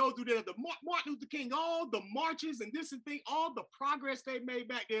had to go through there, the Martin Luther King, all the marches and this and thing, all the progress they made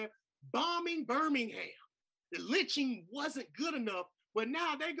back there, bombing Birmingham. The lynching wasn't good enough, but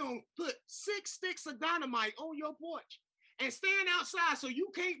now they're going to put 6 sticks of dynamite on your porch and stand outside so you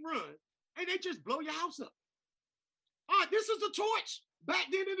can't run, and they just blow your house up. All right, this is the torch back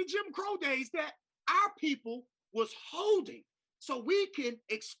then in the Jim Crow days that our people was holding so we can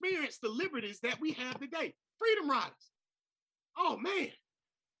experience the liberties that we have today. Freedom Riders. Oh man,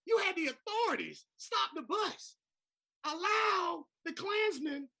 you had the authorities stop the bus, allow the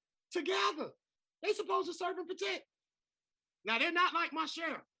Klansmen to gather. They supposed to serve and protect. Now they're not like my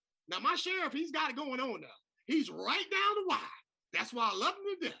sheriff. Now my sheriff, he's got it going on now. He's right down the wire. That's why I love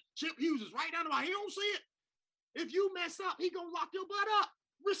him to death. Chip Hughes is right down the wire. He don't see it. If you mess up, he gonna lock your butt up.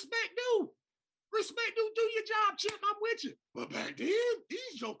 Respect due. Respect due. Do your job, Chip. I'm with you. But back then,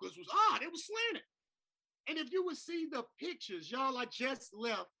 these jokers was odd. It was slanted. And if you would see the pictures, y'all, I just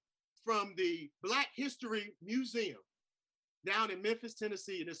left from the Black History Museum down in Memphis,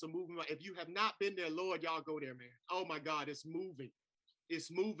 Tennessee, and it's a movement. If you have not been there, Lord, y'all go there, man. Oh my God, it's moving.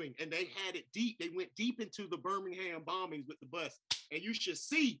 It's moving. And they had it deep. They went deep into the Birmingham bombings with the bus. And you should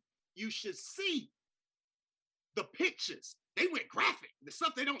see the pictures. They went graphic, the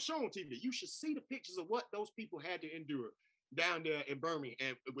stuff they don't show on TV. You should see the pictures of what those people had to endure down there in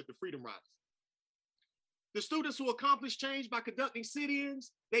Birmingham with the Freedom Riders. The students who accomplished change by conducting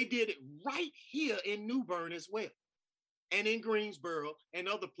sit-ins, they did it right here in New Bern as well, and in Greensboro and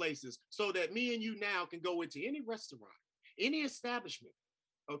other places, so that me and you now can go into any restaurant, any establishment,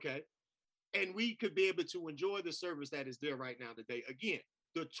 okay? And we could be able to enjoy the service that is there right now today. Again,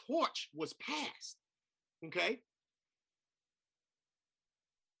 the torch was passed, okay?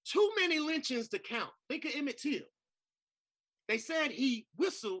 Too many lynchings to count. Think of Emmett Till. They said he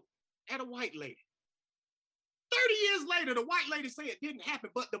whistled at a white lady. 30 years later, the white lady said it didn't happen,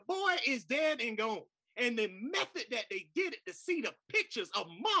 but the boy is dead and gone. And the method that they did it, to see the pictures of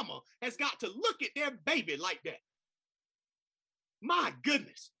mama has got to look at their baby like that. My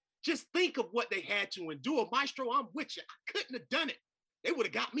goodness, just think of what they had to endure. Maestro, I'm with you. I couldn't have done it. They would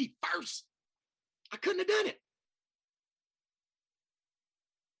have got me first. I couldn't have done it.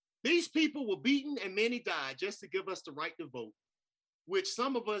 These people were beaten and many died just to give us the right to vote, which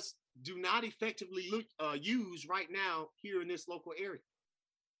some of us do not effectively use right now here in this local area.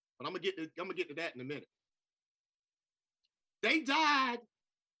 But I'm gonna get to that in a minute. They died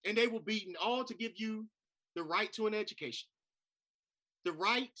and they were beaten, all to give you the right to an education, the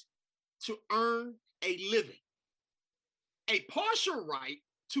right to earn a living, a partial right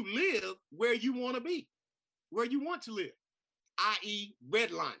to live where you want to be, where you want to live, i.e.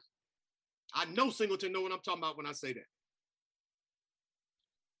 redlining. I know Singleton know what I'm talking about when I say that.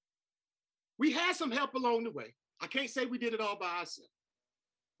 We had some help along the way. I can't say we did it all by ourselves,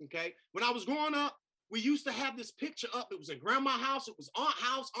 okay? When I was growing up, we used to have this picture up. It was in grandma's house. It was aunt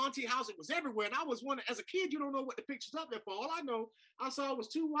house, auntie house. It was everywhere. And I was wondering, as a kid, you don't know what the picture's up there for. All I know, I saw was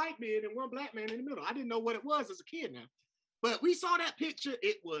 2 white men and 1 black man in the middle. I didn't know what it was as a kid now. But we saw that picture.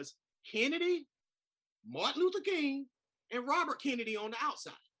 It was Kennedy, Martin Luther King, and Robert Kennedy on the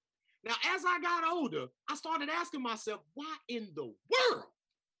outside. Now, as I got older, I started asking myself, why in the world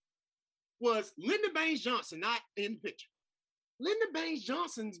was Lyndon Baines Johnson not in the picture? Lyndon Baines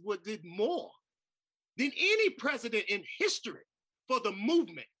Johnson did more than any president in history for the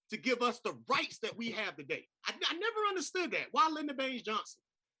movement to give us the rights that we have today. I never understood that. Why Lyndon Baines Johnson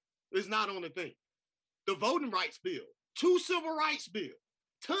is not on the thing. The voting rights bill, 2 civil rights bills,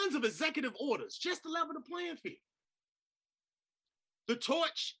 tons of executive orders just to level the playing field. The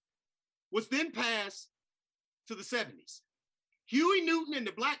torch was then passed to the 70s. Huey Newton and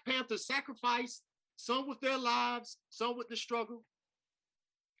the Black Panthers sacrificed, some with their lives, some with the struggle.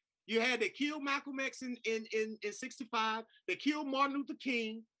 You had they killed Malcolm X in 65. They killed Martin Luther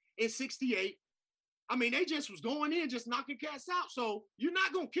King in 68. I mean, they just was going in, just knocking cats out. So you're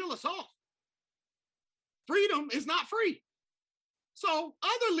not going to kill us off. Freedom is not free. So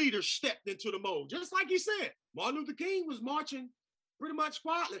other leaders stepped into the mold, just like you said. Martin Luther King was marching pretty much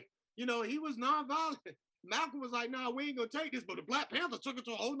quietly. You know, he was nonviolent. Malcolm was like, nah, we ain't going to take this. But the Black Panthers took it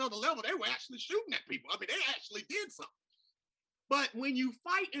to a whole nother level. They were actually shooting at people. I mean, they actually did something. But when you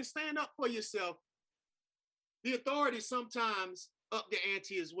fight and stand up for yourself, the authorities sometimes up the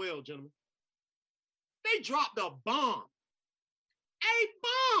ante as well, gentlemen. They dropped a bomb,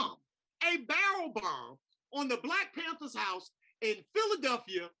 a barrel bomb on the Black Panthers house in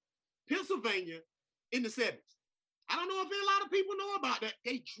Philadelphia, Pennsylvania in the 70s. I don't know if a lot of people know about that.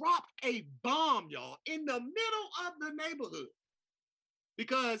 They dropped a bomb, y'all, in the middle of the neighborhood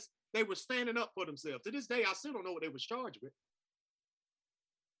because they were standing up for themselves. To this day, I still don't know what they were charged with.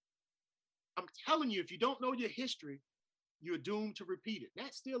 I'm telling you, if you don't know your history, you're doomed to repeat it.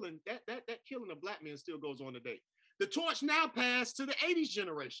 That killing of Black men still goes on today. The torch now passed to the 80s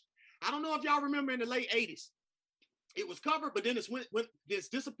generation. I don't know if y'all remember in the late 80s, it was covered, but then it's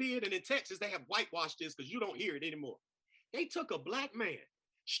disappeared. And in Texas, they have whitewashed this because you don't hear it anymore. They took a Black man,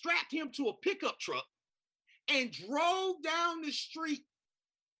 strapped him to a pickup truck, and drove down the street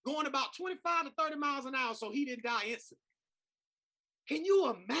going about 25 to 30 miles an hour so he didn't die instantly. Can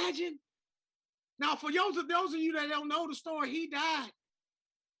you imagine? Now, for those of you that don't know the story, he died.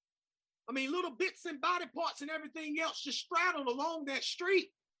 I mean, little bits and body parts and everything else just straddled along that street.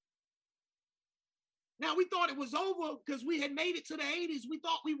 Now, we thought it was over because we had made it to the 80s. We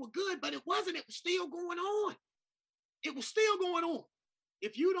thought we were good, but it wasn't. It was still going on. It was still going on.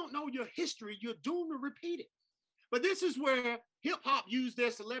 If you don't know your history, you're doomed to repeat it. But this is where hip hop used their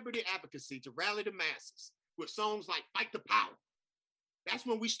celebrity advocacy to rally the masses with songs like Fight the Power. That's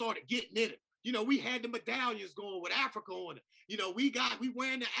when we started getting in it. You know, we had the medallions going with Africa on it. You know, we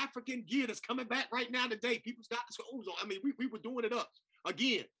wearing the African gear that's coming back right now today. People's got the clothes on. I mean, we were doing it up.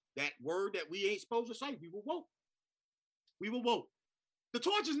 Again, that word that we ain't supposed to say, we were woke. We were woke. The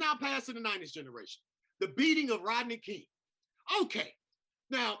torch is now passed to the 90s generation. The beating of Rodney King. Okay.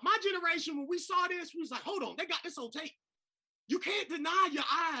 Now, my generation, when we saw this, we was like, hold on, they got this on tape. You can't deny your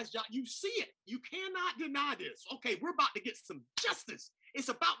eyes, y'all. You see it. You cannot deny this. Okay, we're about to get some justice. It's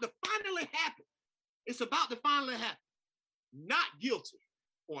about to finally happen. It's about to finally happen. Not guilty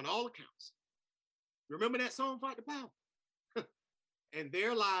on all accounts. Remember that song, Fight the Power? And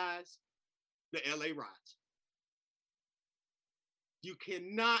there lies the LA riots. You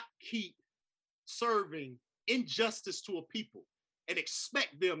cannot keep serving injustice to a people and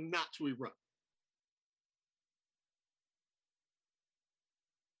expect them not to erupt.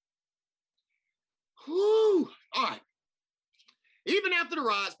 Whew. All right. Even after the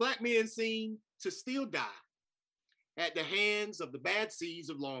riots, Black men seem to still die at the hands of the bad seeds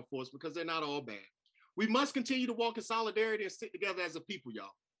of law enforcement because they're not all bad. We must continue to walk in solidarity and stick together as a people,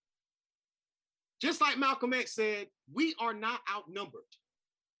 y'all. Just like Malcolm X said, we are not outnumbered.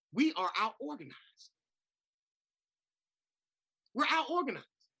 We are out-organized. We're out-organized.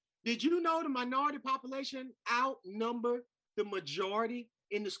 Did you know the minority population outnumber the majority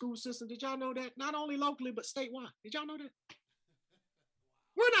in the school system? Did y'all know that? Not only locally, but statewide. Did y'all know that?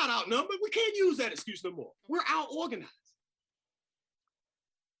 We're not outnumbered. We can't use that excuse no more. We're out-organized.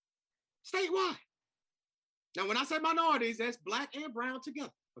 Statewide. Now, when I say minorities, that's Black and brown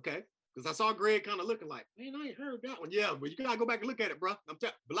together, okay? Because I saw Greg kind of looking like, man, I ain't heard that one. Yeah, but you gotta go back and look at it, bro. I'm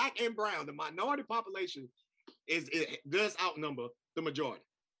telling black and brown, the minority population does outnumber the majority.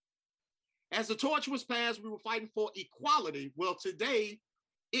 As the torch was passed, we were fighting for equality. Well, today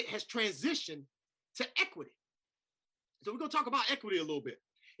it has transitioned to equity. So we're gonna talk about equity a little bit.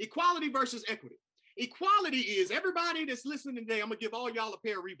 Equality versus equity. Equality is everybody that's listening today. I'm gonna give all y'all a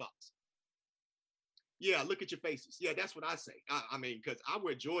pair of Reeboks. Yeah, look at your faces. Yeah, that's what I say. I mean, because I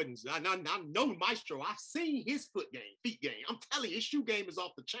wear Jordans. I know Maestro. I've seen his feet game. I'm telling you, his shoe game is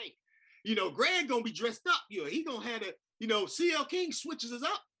off the chain. You know, Greg gonna be dressed up. You know, he gonna have a, you know, CL King switches us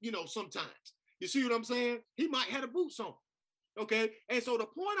up, you know, sometimes. You see what I'm saying? He might have the boots on. Okay. And so the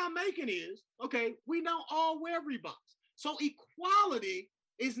point I'm making is, okay, we don't all wear Reeboks. So equality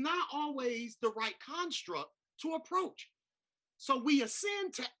is not always the right construct to approach. So we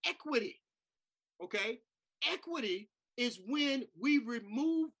ascend to equity. Okay, equity is when we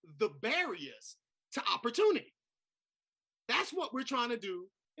remove the barriers to opportunity. That's what we're trying to do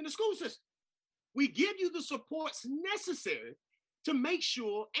in the school system. We give you the supports necessary to make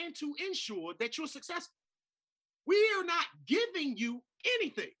sure and to ensure that you're successful. We are not giving you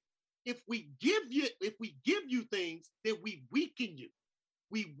anything. If we give you things, then we weaken you.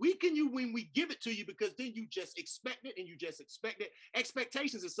 We weaken you when we give it to you because then you just expect it and you just expect it.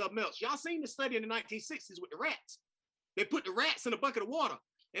 Expectations is something else. Y'all seen the study in the 1960s with the rats. They put the rats in a bucket of water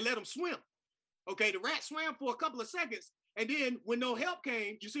and let them swim. Okay, the rats swam for a couple of seconds and then when no help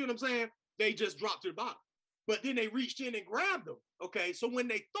came, you see what I'm saying? They just dropped to the bottom. But then they reached in and grabbed them. Okay, so when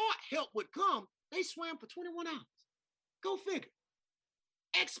they thought help would come, they swam for 21 hours. Go figure.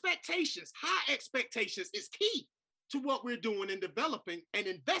 Expectations, high expectations is key to what we're doing in developing and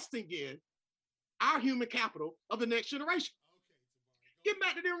investing in our human capital of the next generation. Okay, get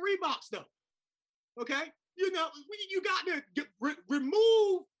back to them Reeboks though. Okay, you know, you got to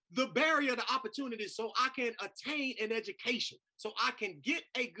remove the barrier to opportunity so I can attain an education, so I can get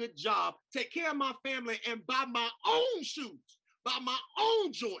a good job, take care of my family, and buy my own shoes, buy my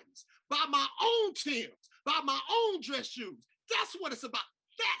own Jordans, buy my own Timbs, buy my own dress shoes. That's what it's about.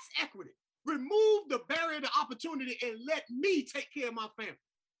 That's equity. Remove the barrier to opportunity and let me take care of my family.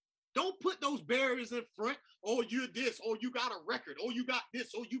 Don't put those barriers in front. Oh, you're this, or you got a record, or you got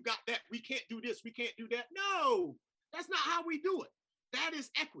this, or you got that. We can't do this, we can't do that. No, that's not how we do it. That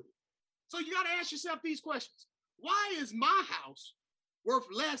is equity. So you got to ask yourself these questions. Why is my house worth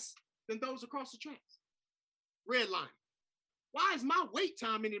less than those across the tracks? Redlining. Why is my wait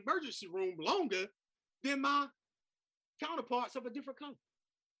time in the emergency room longer than my counterparts of a different color?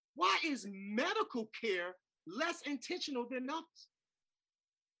 Why is medical care less intentional than others?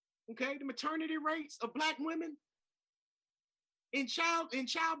 Okay, the maternity rates of Black women in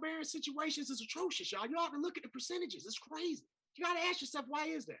childbearing situations is atrocious, y'all. You ought to look at the percentages. It's crazy. You got to ask yourself, why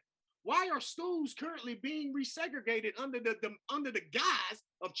is that? Why are schools currently being resegregated under the guise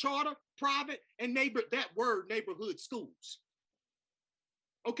of charter, private, and neighborhood schools?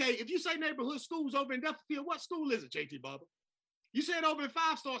 Okay, if you say neighborhood schools over in Duffield, what school is it, JT Bubba? You say it over in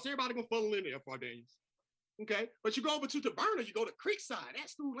 5 stars, everybody gonna fall in there, F.R. Daniels. Okay, but you go over to Taberna, you go to Creekside, that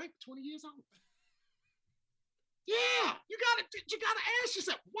school ain't 20 years old. Yeah, you gotta ask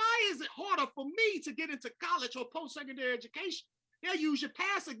yourself, why is it harder for me to get into college or post-secondary education? They'll use your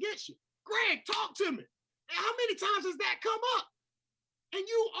pass against you. Greg, talk to me. How many times has that come up? And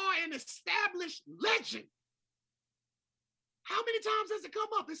you are an established legend. How many times has it come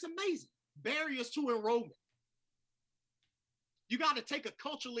up? It's amazing. Barriers to enrollment. You got to take a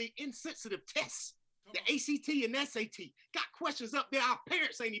culturally insensitive test. The ACT and SAT got questions up there our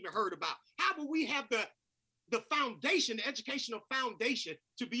parents ain't even heard about. How will we have the foundation, the educational foundation,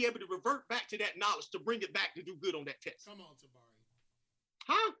 to be able to revert back to that knowledge, to bring it back to do good on that test? Come on, Tabari.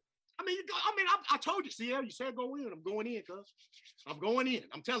 Huh? I told you, CL, you said go in. I'm going in, cuz. I'm going in.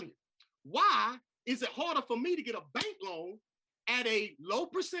 I'm telling you. Why is it harder for me to get a bank loan at a low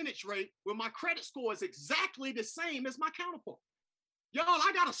percentage rate when my credit score is exactly the same as my counterpart? Y'all,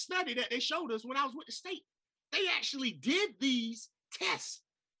 I got a study that they showed us when I was with the state. They actually did these tests.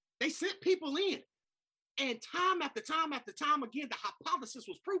 They sent people in. And time after time after time again, the hypothesis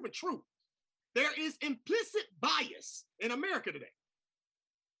was proven true. There is implicit bias in America today.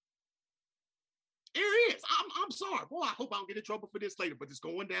 There is. I'm sorry. Boy, I hope I don't get in trouble for this later, but it's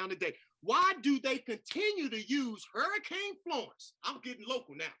going down today. Why do they continue to use Hurricane Florence? I'm getting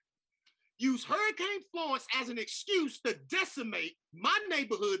local now. Use Hurricane Florence as an excuse to decimate my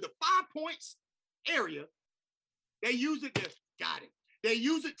neighborhood, the 5 Points area. They use it to, got it. They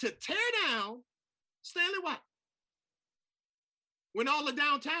use it to tear down Stanley White when all the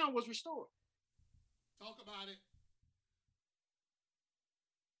downtown was restored. Talk about it.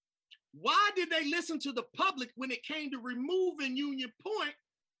 Why did they listen to the public when it came to removing Union Point,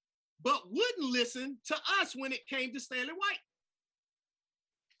 but wouldn't listen to us when it came to Stanley White?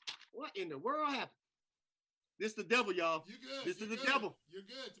 What in the world happened? This the devil, y'all. You good. This is the good. devil. You're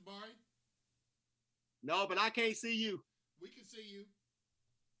good, Tabari. No, but I can't see you. We can see you.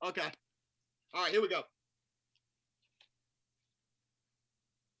 Okay. All right, here we go.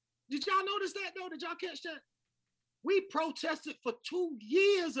 Did y'all notice that, though? Did y'all catch that? We protested for 2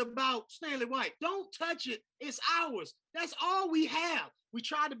 years about Stanley White. Don't touch it. It's ours. That's all we have. We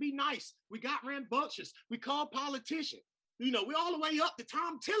tried to be nice. We got rambunctious. We called politicians. You know, we're all the way up to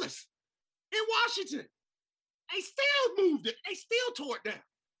Tom Tillis in Washington. They still moved it. They still tore it down.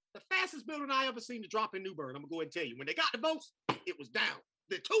 The fastest building I ever seen to drop in New Bern. I'm going to go ahead and tell you. When they got the votes, it was down.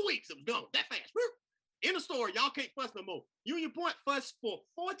 The 2 weeks, it was gone that fast. In the store, y'all can't fuss no more. Union Point fussed for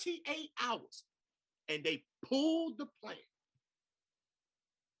 48 hours, and they pulled the plan.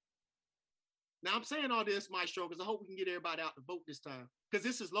 Now, I'm saying all this, Maestro, because I hope we can get everybody out to vote this time, because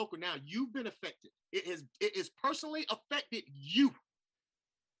this is local now. You've been affected. It has personally affected you.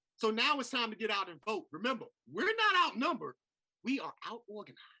 So now it's time to get out and vote. Remember, we're not outnumbered. We are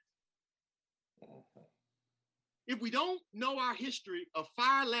out-organized. If we don't know our history of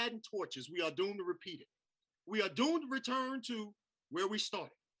fire-laden torches, we are doomed to repeat it. We are doomed to return to where we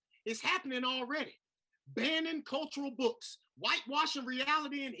started. It's happening already. Banning cultural books, whitewashing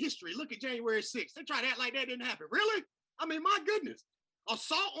reality and history. Look at January 6th. They try to act like that didn't happen. Really? I mean, my goodness.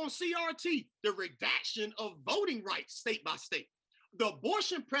 Assault on CRT, the redaction of voting rights state by state. The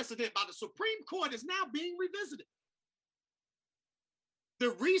abortion precedent by the Supreme Court is now being revisited. The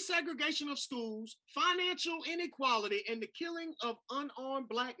resegregation of schools, financial inequality, and the killing of unarmed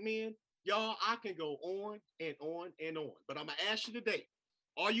Black men. Y'all, I can go on and on and on. But I'm going to ask you today,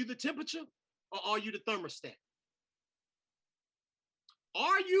 are you the temperature or are you the thermostat?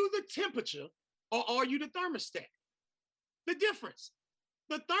 Are you the temperature or are you the thermostat? The difference.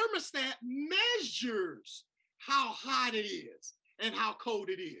 The thermostat measures how hot it is and how cold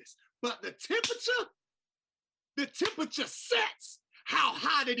it is. But the temperature sets how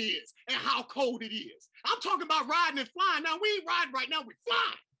hot it is and how cold it is. I'm talking about riding and flying. Now, we ain't riding right now, we're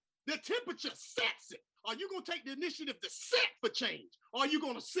flying. The temperature sets it. Are you going to take the initiative to set for change? Or are you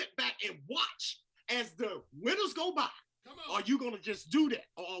going to sit back and watch as the winters go by? Are you going to just do that?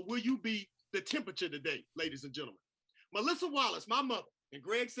 Or will you be the temperature today, ladies and gentlemen? Melissa Wallace, my mother, and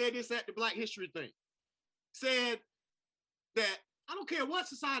Greg said this at the Black History thing, said that I don't care what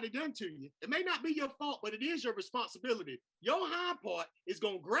society done to you. It may not be your fault, but it is your responsibility. Your hind part is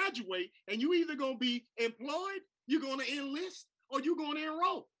going to graduate, and you either going to be employed, you're going to enlist, or you're going to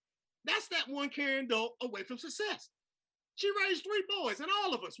enroll. That's that one carrying dough away from success. She raised 3 boys, and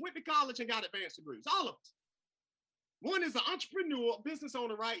all of us went to college and got advanced degrees. All of us. One is an entrepreneur, business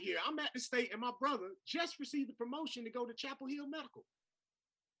owner right here. I'm at the state, and my brother just received a promotion to go to Chapel Hill Medical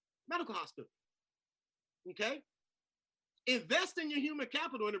Hospital. Okay? Invest in your human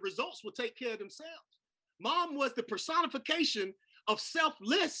capital, and the results will take care of themselves. Mom was the personification of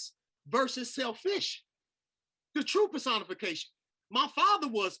selfless versus selfish. The true personification. My father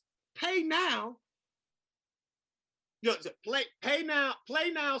was pay now. You know,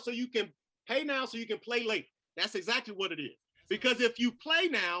 play now so you can play later. That's exactly what it is. Because if you play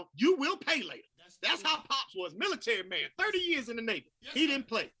now, you will pay later. That's how Pops was. Military man, 30 years in the Navy. He didn't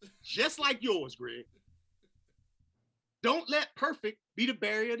play. Just like yours, Greg. Don't let perfect be the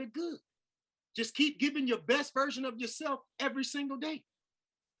barrier to good. Just keep giving your best version of yourself every single day.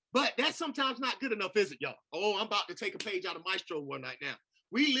 But that's sometimes not good enough, is it, y'all? Oh, I'm about to take a page out of Maestro one night now.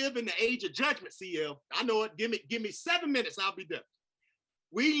 We live in the age of judgment, CL. I know it. Give me 7 minutes, I'll be done.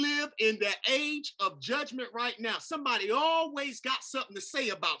 We live in the age of judgment right now. Somebody always got something to say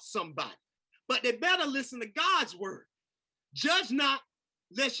about somebody, but they better listen to God's word. Judge not,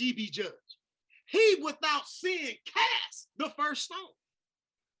 lest ye be judged. He without sin cast the first stone.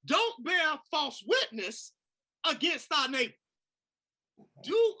 Don't bear false witness against thy neighbor.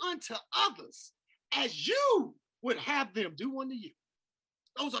 Do unto others as you would have them do unto you.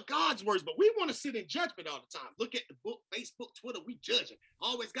 Those are God's words, but we want to sit in judgment all the time. Look at the book, Facebook, Twitter, we judging.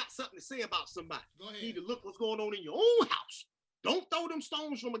 Always got something to say about somebody. Go ahead. You need to look what's going on in your own house. Don't throw them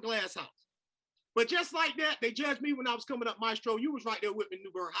stones from a glass house. But just like that, they judged me when I was coming up, Maestro. You was right there with me in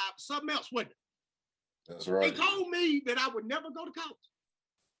New Bern High. Something else, wasn't it? That's right. They told me that I would never go to college.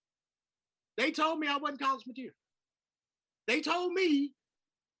 They told me I wasn't college material. They told me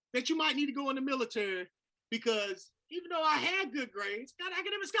that you might need to go in the military because even though I had good grades, got an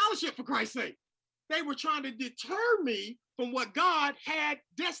academic scholarship for Christ's sake. They were trying to deter me from what God had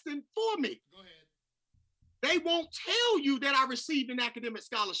destined for me. Go ahead. They won't tell you that I received an academic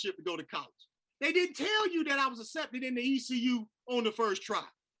scholarship to go to college. They didn't tell you that I was accepted in the ECU on the first try.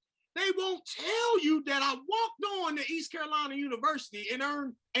 They won't tell you that I walked on to East Carolina University and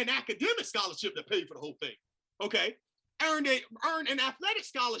earned an academic scholarship that paid for the whole thing. Okay? Earned an athletic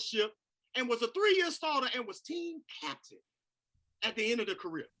scholarship and was a 3-year starter and was team captain at the end of the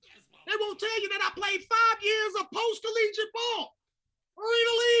career. They won't tell you that I played 5 years of post-collegiate ball,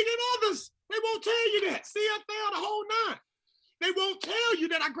 Arena League and others. They won't tell you that. CFL, the whole nine. They won't tell you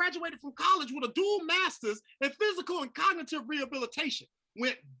that I graduated from college with a dual master's in physical and cognitive rehabilitation.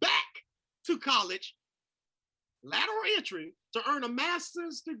 Went back to college, lateral entry, to earn a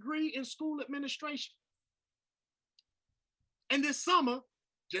master's degree in school administration. And this summer,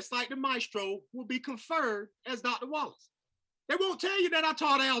 just like the maestro, will be conferred as Dr. Wallace. They won't tell you that I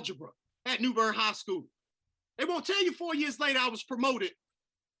taught algebra at New Bern High School. They won't tell you 4 years later I was promoted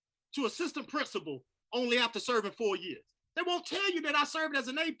to assistant principal only after serving 4 years. They won't tell you that I served as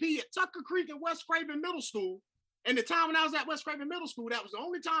an AP at Tucker Creek and West Craven Middle School. And the time when I was at West Craven Middle School, that was the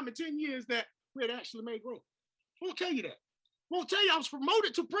only time in 10 years that we had actually made growth. Won't tell you that. Won't tell you I was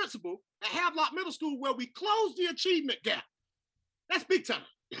promoted to principal at Havelock Middle School where we closed the achievement gap. That's big time.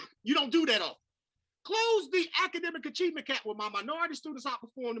 You don't do that often. Close the academic achievement gap where my minority students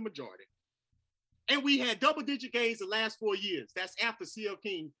outperformed the majority. And we had double-digit gains the last 4 years. That's after C.L.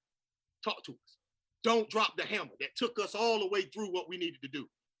 King talked to us. Don't drop the hammer. That took us all the way through what we needed to do.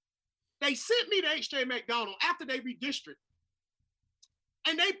 They sent me to H.J. McDonald after they redistricted.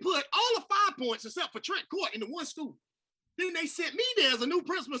 And they put all of 5 Points except for Trent Court into one school. Then they sent me there as a new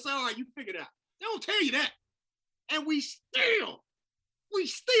principal and said, all right, you figure it out. They don't tell you that. And we still,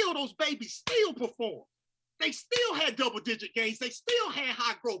 those babies still performed. They still had double-digit gains. They still had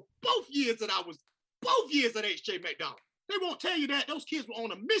high growth both years at H.J. McDonald. They won't tell you that. Those kids were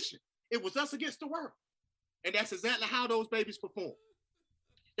on a mission. It was us against the world. And that's exactly how those babies performed.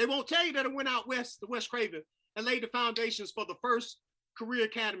 They won't tell you that it went out west to West Craven and laid the foundations for the first career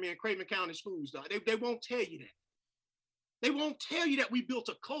academy in Craven County schools. They won't tell you that. They won't tell you that we built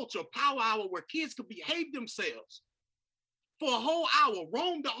a culture, power hour, where kids could behave themselves for a whole hour,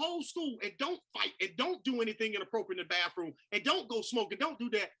 roam the whole school, and don't fight, and don't do anything inappropriate in the bathroom, and don't go smoke, and don't do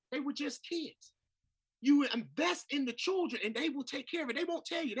that. They were just kids. You invest in the children, and they will take care of it. They won't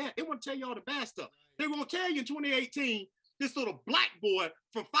tell you that. They won't tell you all the bad stuff. They won't tell you in 2018, this little black boy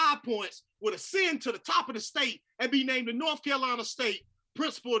from 5 Points would ascend to the top of the state and be named the North Carolina State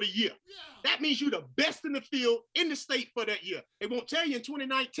Principal of the Year. Yeah. That means you're the best in the field in the state for that year. They won't tell you in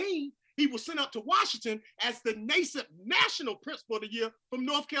 2019, he was sent up to Washington as the NASEP National Principal of the Year from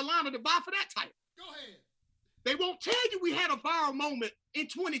North Carolina to vie for that title. Go ahead. They won't tell you we had a viral moment in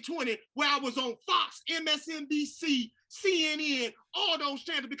 2020 where I was on Fox, MSNBC, CNN, all those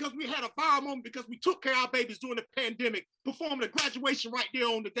channels, because we had a viral moment because we took care of our babies during the pandemic, performing a graduation right there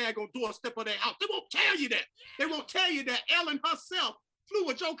on the daggone doorstep of their house. They won't tell you that. They won't tell you that Ellen herself flew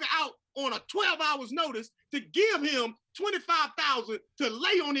a joker out on a 12 hours notice to give him $25,000 to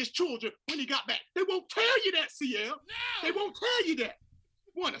lay on his children when he got back. They won't tell you that, CL. No. They won't tell you that.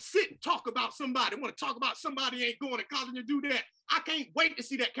 Want to sit and talk about somebody, want to talk about somebody ain't going to college and do that. I can't wait to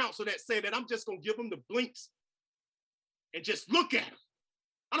see that council that say that. I'm just going to give them the blinks and just look at them.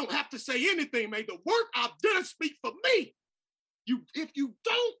 I don't have to say anything, man. The work I've done speak for me. If you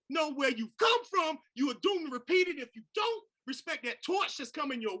don't know where you've come from, you are doomed to repeat it. If you don't respect that torch that's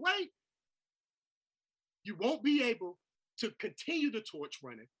coming your way, you won't be able to continue the torch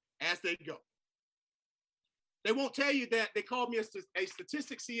running as they go. They won't tell you that they called me a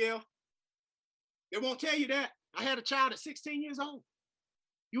statistic, CL. They won't tell you that I had a child at 16 years old.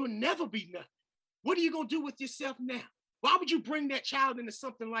 You'll never be nothing. What are you going to do with yourself now? Why would you bring that child into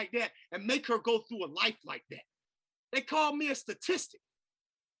something like that and make her go through a life like that? They called me a statistic.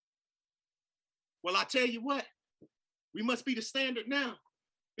 Well, I tell you what, we must be the standard now,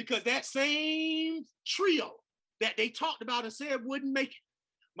 because that same trio that they talked about and said wouldn't make it.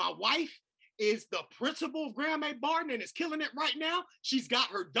 My wife is the principal of Graham A. Barton and is killing it right now. She's got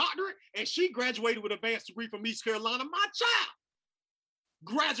her doctorate and she graduated with an advanced degree from East Carolina. My child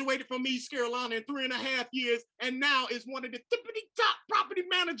graduated from East Carolina in 3.5 years and now is one of the tippity top property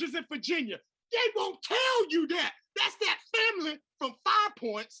managers in Virginia. They won't tell you that. That's that family from 5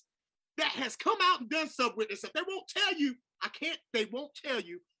 Points that has come out and done stuff with this. They won't tell you, they won't tell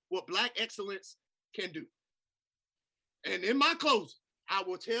you what Black excellence can do. And in my closing, I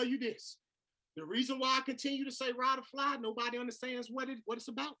will tell you this. The reason why I continue to say ride or fly, nobody understands what it's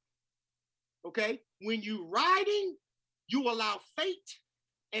about. Okay? When you're riding, you allow fate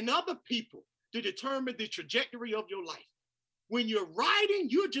and other people to determine the trajectory of your life. When you're riding,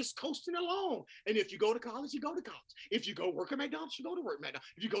 you're just coasting along. And if you go to college, you go to college. If you go work at McDonald's, you go to work at McDonald's.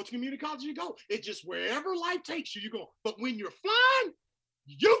 If you go to community college, you go. It's just wherever life takes you, you go. But when you're flying,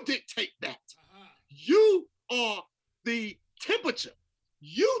 you dictate that. You are the temperature.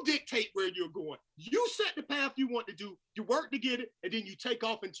 You dictate where you're going. You set the path you want to do. You work to get it, and then you take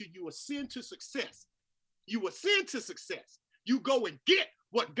off until you ascend to success. You ascend to success. You go and get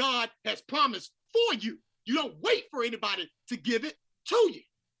what God has promised for you. You don't wait for anybody to give it to you.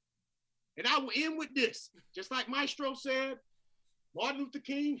 And I will end with this. Just like Maestro said, Martin Luther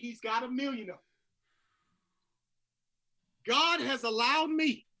King, he's got 1 million of them. God has allowed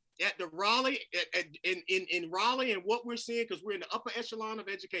me at the Raleigh, in Raleigh, and what we're seeing, because we're in the upper echelon of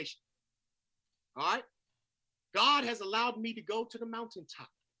education. All right? God has allowed me to go to the mountaintop.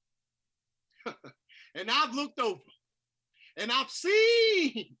 And I've looked over. And I've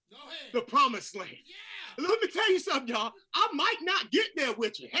seen the promised land. Yeah. Let me tell you something, y'all. I might not get there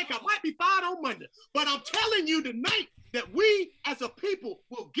with you. Heck, I might be fired on Monday. But I'm telling you tonight that we as a people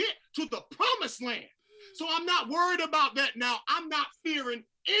will get to the promised land. So I'm not worried about that now. I'm not fearing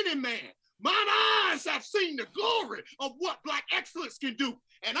any man. Mine eyes have seen the glory of what Black excellence can do.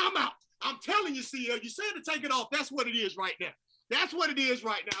 And I'm out. I'm telling you, CL, you said to take it off. That's what it is right now. That's what it is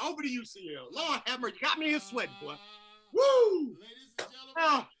right now. Over to you, CL. Lord have mercy. You got me here sweating, boy. Woo! Ladies and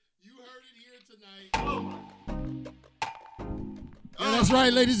gentlemen, you heard it here tonight. Yeah, that's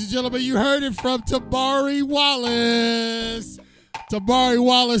right, ladies and gentlemen. You heard it from Tabari Wallace. Tabari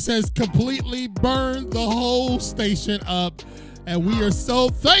Wallace has completely burned the whole station up, and we are so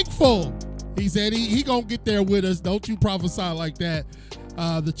thankful. He said he gonna get there with us. Don't you prophesy like that.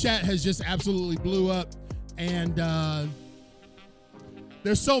 The chat has just absolutely blew up, and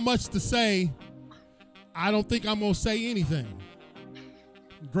there's so much to say. I don't think I'm going to say anything.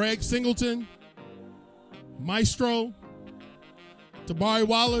 Greg Singleton, Maestro, Tabari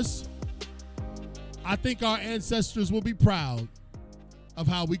Wallace, I think our ancestors will be proud of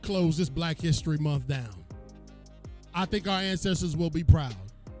how we close this Black History Month down. I think our ancestors will be proud.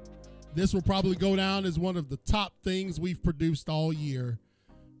 This will probably go down as one of the top things we've produced all year.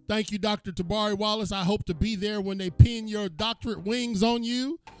 Thank you, Dr. Tabari Wallace. I hope to be there when they pin your doctorate wings on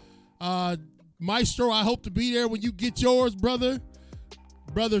you. Maestro, I hope to be there when you get yours, brother.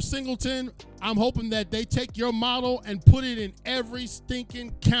 Brother Singleton, I'm hoping that they take your model and put it in every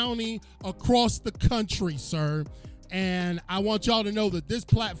stinking county across the country, sir. And I want y'all to know that this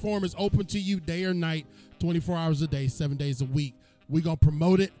platform is open to you day or night, 24 hours a day, 7 days a week. We're going to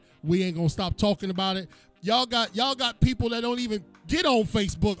promote it. We ain't going to stop talking about it. Y'all got people that don't even get on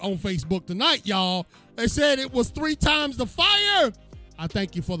Facebook tonight, y'all. They said it was 3 times the fire. I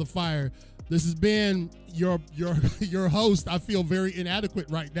thank you for the fire. This has been your host. I feel very inadequate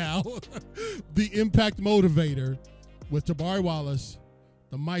right now. The Impact Motivator with Tabari Wallace,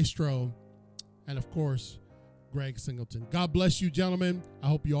 the Maestro, and of course, Greg Singleton. God bless you, gentlemen. I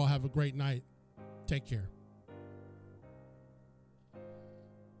hope you all have a great night. Take care.